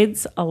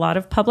parades, a lot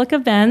of public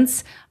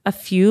events, a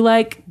few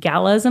like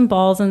galas and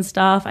balls and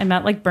stuff. I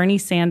met like Bernie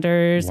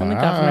Sanders and the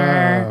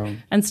governor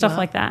and stuff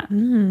like that.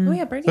 Oh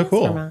yeah, Bernie So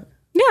cool. Vermont.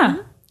 Yeah,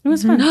 it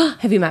was fun.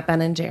 Have you met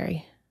Ben and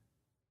Jerry?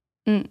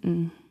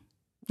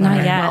 Not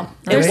yet. Well,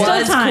 There's it still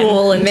was time.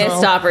 cool until Missed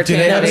Do they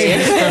opportunity. have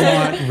Miss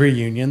Vermont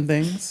reunion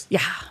things? Yeah.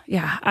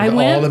 I All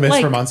went the Miss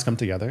like Vermonts come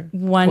together?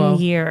 1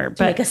 year,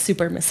 like but a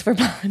super Miss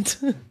Vermont.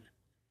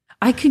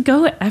 I could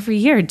go every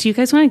year. Do you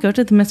guys want to go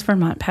to the Miss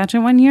Vermont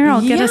pageant 1 year?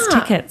 I'll get us Yeah.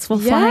 tickets. We'll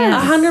fly in.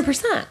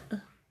 100%.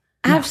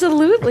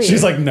 Absolutely.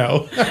 She's like,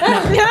 no.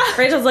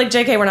 Rachel's like,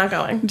 JK, we're not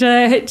going.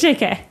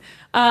 JK.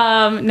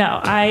 No,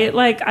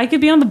 I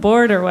could be on the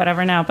board or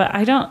whatever now, but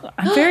I'm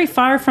very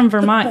far from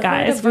Vermont,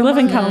 guys. We live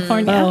in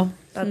California.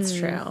 That's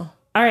true.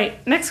 All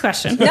right, next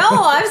question. No,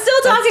 I'm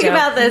still talking dope.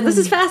 about this. This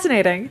is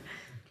fascinating.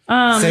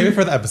 Save it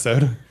for the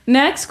episode.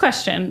 Next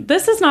question.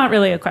 This is not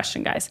really a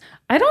question, guys.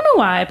 I don't know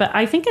why, but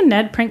I think a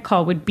Ned prank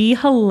call would be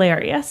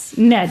hilarious.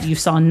 Ned, you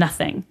saw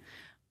nothing.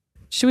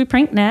 Should we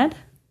prank Ned?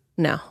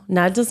 No,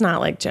 Ned does not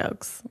like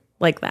jokes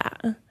like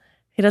that.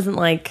 He doesn't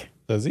like,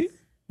 Does he?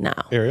 no.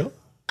 Ariel?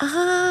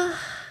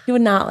 He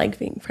would not like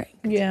being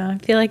pranked. Yeah, I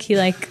feel like he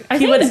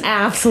He would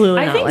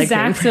absolutely I not think like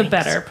Zach's being a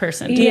pranked. better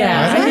person.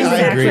 Yeah, I think I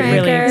Zach agree. would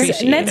really Prankers.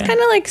 appreciate Ned's it. kind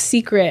of like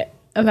secret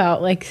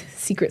about like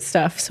secret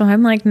stuff. So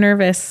I'm like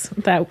nervous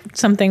that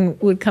something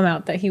would come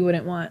out that he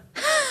wouldn't want.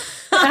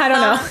 I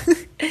don't know.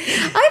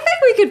 I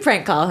think we could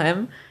prank call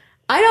him.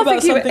 I don't About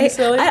think he would. something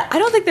silly? I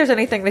don't think there's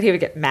anything that he would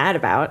get mad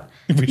about.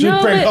 We should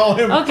No, prank but- call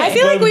him. okay. I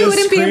feel like we with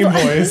the wouldn't be scream able-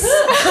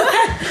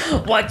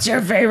 voice. What's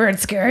your favorite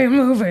scary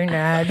movie,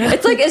 Ned?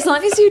 It's like as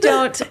long as you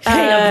don't,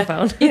 Hang up the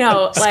phone. you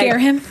know, like, Scare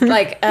him.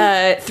 like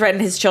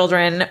threaten his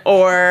children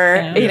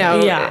or you know,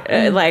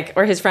 like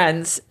or his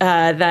friends.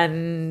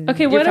 Then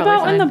Okay, you're what probably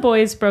about when the fine.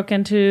 boys broke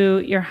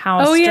into your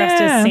house Oh,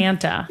 dressed yeah. as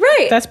Santa?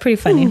 right? That's pretty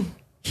funny.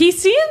 He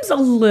seems a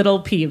little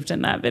peeved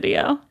in that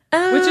video,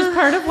 which is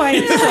part of why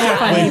it's so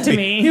funny to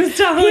me. He's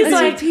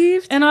like,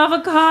 peeved? an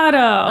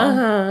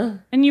avocado,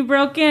 and you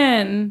broke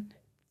in.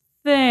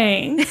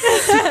 Thanks.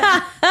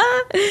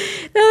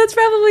 No, that's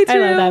probably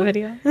true. I love that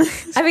video.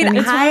 I mean,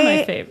 It's one of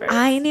my favorites.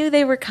 I knew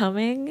they were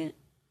coming,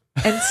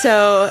 and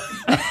so,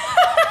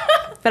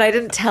 but I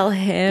didn't tell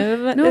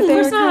him. No, that of they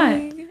course were not.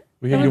 coming.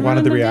 You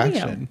wanted the the video.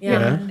 reaction. you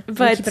know?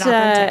 But Keep it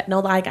authentic.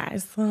 No lie,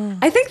 guys.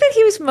 I think that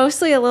he was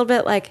mostly a little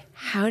bit like,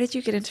 "How did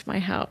you get into my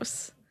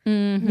house?"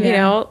 You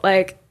know,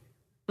 like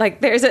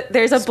there's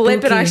a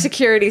blip in our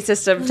security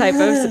system type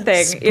of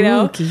thing, you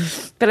know.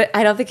 But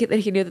I don't think that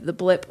he knew that the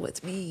blip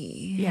was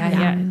me.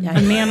 Yeah.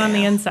 A man on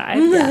the inside.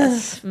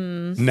 Yes.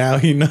 Now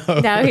he knows.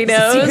 Now he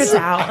Secret's knows.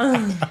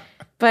 out.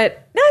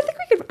 But no,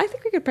 I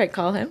think we could prank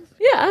call him.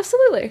 Yeah,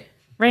 absolutely.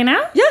 Right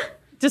now? Yeah.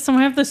 Does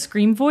someone have the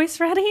scream voice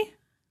ready?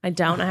 I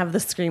don't have the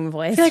scream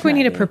voice. I feel like we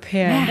need to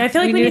prepare. I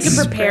feel like we need to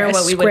prepare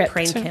what we would script.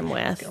 prank him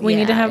with. We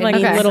need to have like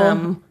Okay.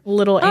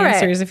 little right.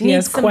 answers if he Need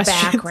has some questions.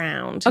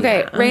 background. Okay,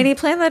 yeah. Rainey,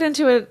 plan that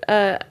into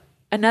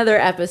another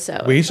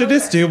episode. We should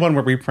just do one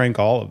where we prank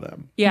all of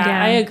them. Yeah,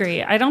 Yeah. I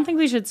agree. I don't think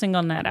we should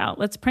single Ned out.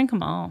 Let's prank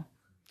them all.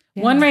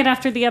 One right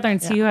after the other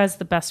and see who has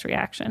the best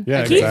reaction.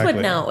 Yeah, Keith exactly.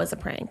 would know it was a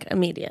prank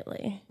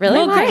immediately. Really?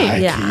 Well, Why?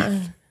 great. Yeah.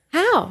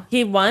 How?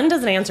 He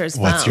doesn't answer his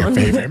phone. What's your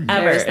favorite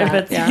ever There's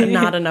if that, it's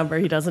not a number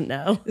he doesn't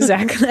know.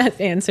 Zach has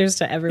answers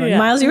to everyone. Yeah.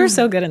 Miles, you were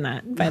so good in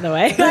that, by the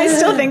way. I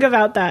still think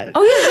about that.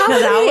 Oh yeah.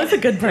 That was a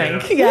good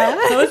prank. Yeah,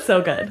 that was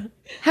so good.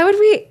 How would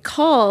we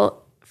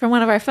call from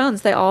one of our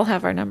phones? They all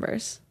have our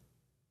numbers.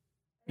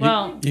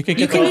 Well, You can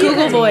You can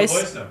Google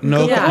voice.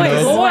 no,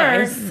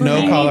 or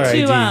no we caller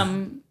need ID.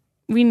 to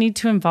we need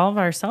to involve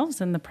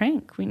ourselves in the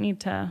prank. We need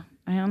to,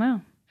 I don't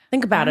know.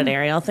 Think about it,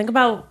 Ariel. Think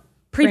about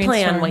pre-plan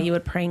Brainstorm. what you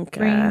would prank.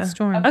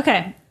 Brainstorm.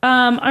 Okay.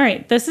 All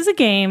right. This is a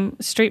game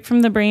straight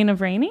from the brain of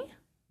Rainey.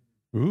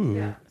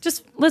 Ooh.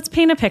 Just let's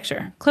paint a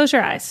picture. Close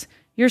your eyes.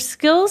 Your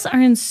skills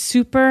are in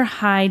super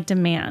high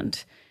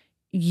demand.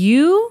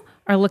 You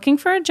are looking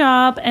for a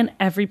job and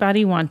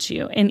everybody wants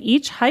you. In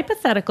each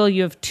hypothetical,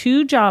 you have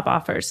 2 job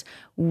offers.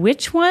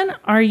 Which one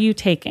are you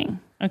taking?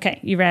 Okay,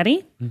 you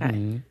ready?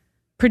 Okay.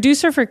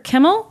 Producer for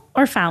Kimmel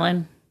or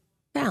Fallon?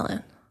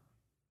 Fallon.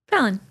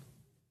 Fallon.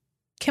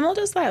 Kimmel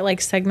does that like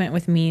segment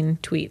with mean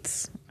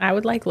tweets. I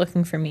would like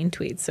looking for mean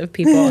tweets of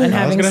people and I was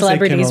having gonna say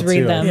celebrities Kimmel,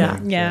 read too, I them.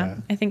 think. Yeah,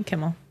 I think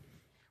Kimmel.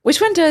 Which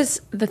one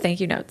does the thank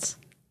you notes?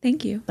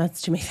 Thank you.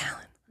 That's Jimmy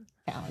Fallon.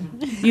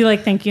 You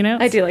like thank you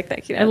notes? I do like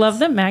thank you notes. I love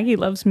that Maggie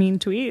loves mean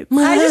tweets.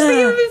 I just think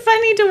it would be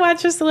funny to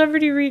watch a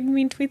celebrity read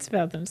mean tweets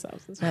about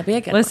themselves. That'd be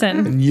a good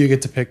Listen. And you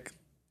get to pick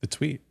the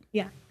tweet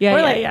Yeah. Yeah, Or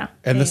yeah, like- yeah.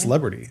 and the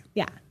celebrity.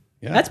 Yeah.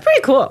 Yeah. That's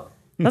pretty cool.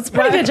 That's a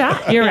pretty good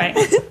job. You're right.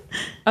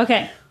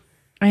 Okay.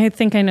 I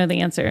think I know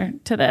the answer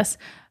to this.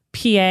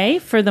 PA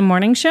for the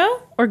morning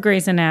show or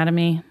Grey's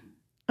Anatomy?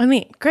 I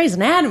mean, Grey's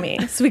Anatomy,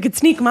 so we could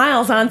sneak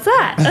Miles on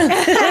set.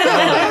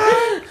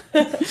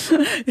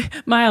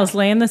 Miles,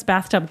 lay in this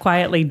bathtub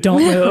quietly.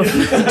 Don't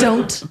move.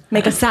 Don't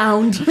make a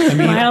sound. I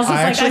mean, Miles is I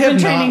like, actually I've been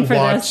have training not for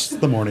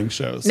watched the morning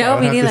show. So No, I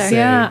me have to neither. say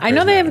Yeah, I know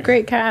Grey's they have a Anatomy.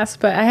 great cast,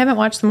 but I haven't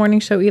watched the morning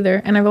show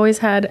either. And I've always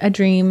had a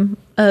dream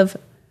of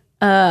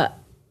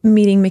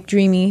meeting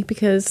McDreamy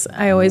because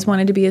I always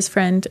wanted to be his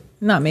friend.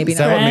 Not maybe, Is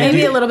that not, what made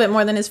maybe you- a little bit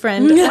more than his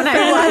friend. When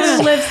I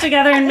watched Lives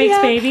together and makes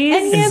babies.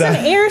 and he has that-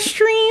 an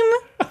Airstream.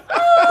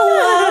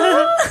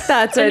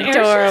 That's Airship's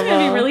adorable.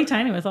 gonna be really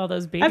tiny with all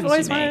those babies. I've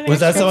always you make. wanted Was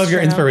that some of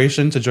your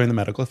inspiration to join the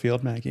medical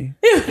field, Maggie?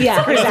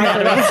 Yeah,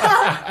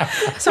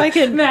 exactly. So I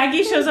could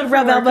Maggie shows up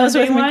rub for work elbows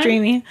on with day one,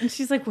 McDreamy. and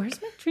she's like, "Where's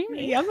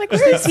McDreamy?" I'm like,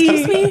 where is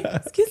he?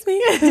 Excuse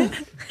me.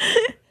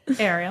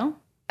 Ariel.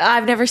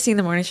 I've never seen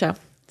the morning show,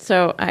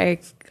 so I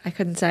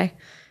couldn't say.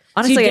 So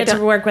Honestly, you I get to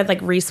don't. work with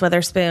like Reese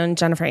Witherspoon,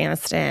 Jennifer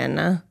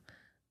Aniston,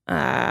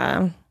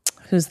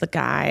 who's the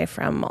guy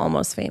from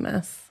Almost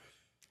Famous.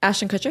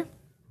 Ashton Kutcher.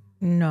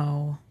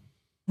 No.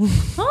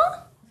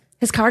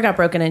 His car got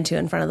broken into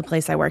in front of the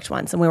place I worked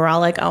once, and we were all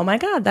like, "Oh my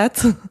god,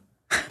 that's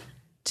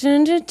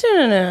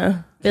Billy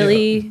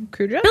Billy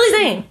Kudrow?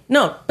 Zane."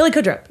 No, Billy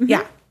Kudrow.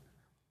 Yeah,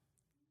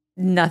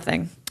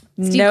 Nothing.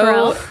 Steve no.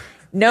 Carell.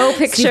 No Steve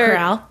picture.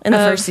 Carell in the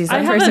of first season. I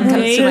have person a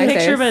comes vague to my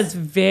picture, face. but it's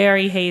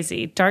very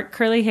hazy. Dark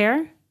curly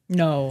hair.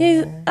 No.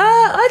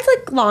 It's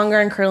like longer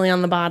and curly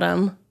on the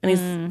bottom, and he's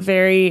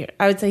very.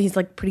 I would say he's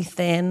like pretty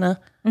thin. I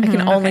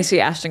can only see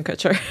Ashton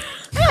Kutcher.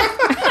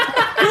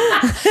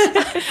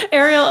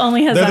 Ariel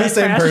only has They're the eyes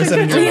same for Ashton person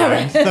in your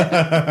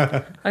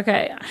mind.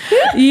 Okay.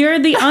 You're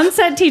the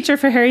on-set teacher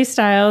for Harry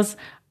Styles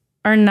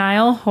or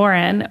Niall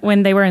Horan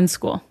when they were in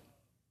school.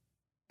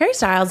 Harry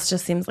Styles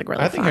just seems like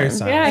really I think fun. Harry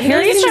Styles. Yeah,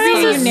 Harry Styles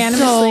is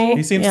unanimously.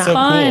 He seems Yeah. so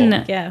fun.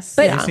 cool. Yes.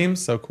 But He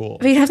seems so cool.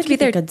 But he'd have to be he's a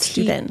their good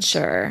student.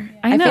 teacher.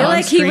 I know. feel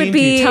like he would On-screen be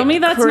teacher. Tell me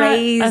that's not a-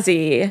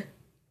 crazy.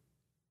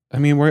 I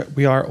mean,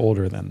 we are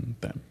older than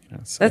them. You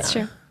know, so That's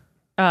true.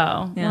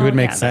 Oh. it would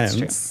make yeah, that's true.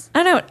 sense.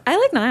 I don't know. I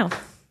like Niall.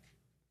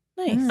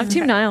 Nice. I'm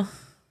Team Niall.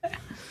 All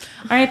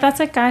right, that's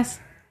it, guys.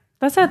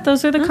 That's it.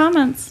 Those are the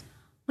comments.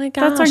 My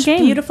gosh, That's our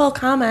game. beautiful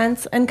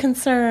comments and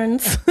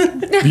concerns.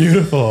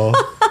 Beautiful.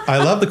 I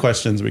love the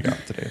questions we got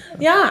today.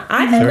 Yeah,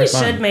 I think Very we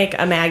fun. should make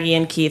a Maggie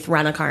and Keith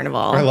run a carnival.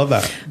 I love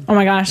that. Oh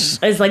my gosh.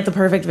 It's like the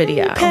perfect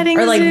video. Petting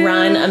or like zoo.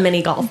 run a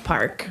mini golf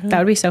park, That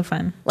would be so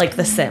fun. like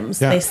The Sims.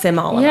 Yeah. They sim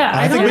all of Yeah, it.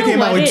 I, I don't think we know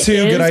came out what with it two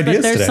good is, ideas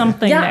but there's today.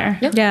 something Yeah.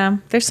 there. Yeah.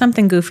 There's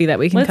something goofy that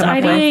we can Let's come up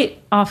with. ideate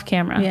off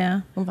camera.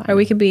 Yeah. fine. Or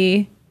we could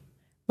be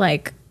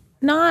like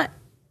not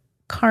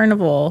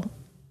carnival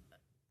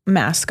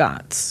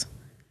mascots,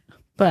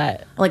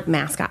 but Like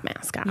mascot.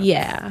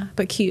 yeah,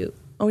 but cute.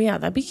 Oh yeah,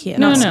 that'd be cute.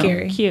 No, Not no,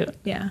 scary. cute.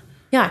 Yeah.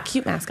 Yeah,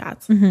 cute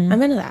mascots. I'm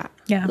into that.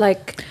 Yeah.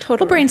 Like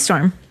total we'll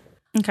brainstorm.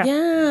 Okay.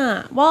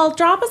 Yeah. Well,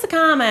 drop us a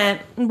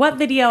comment. What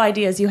video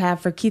ideas you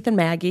have for Keith and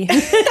Maggie?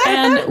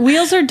 And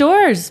wheels or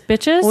doors,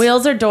 bitches.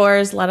 Wheels or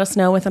doors? Let us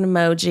know with an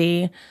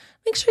emoji.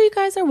 Make sure you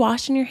guys are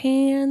washing your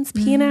hands,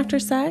 peeing after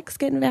sex,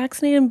 getting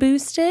vaccinated and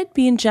boosted,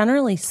 being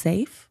generally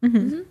safe.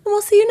 And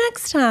we'll see you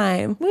next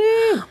time.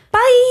 Woo.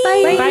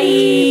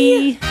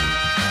 Bye. Bye.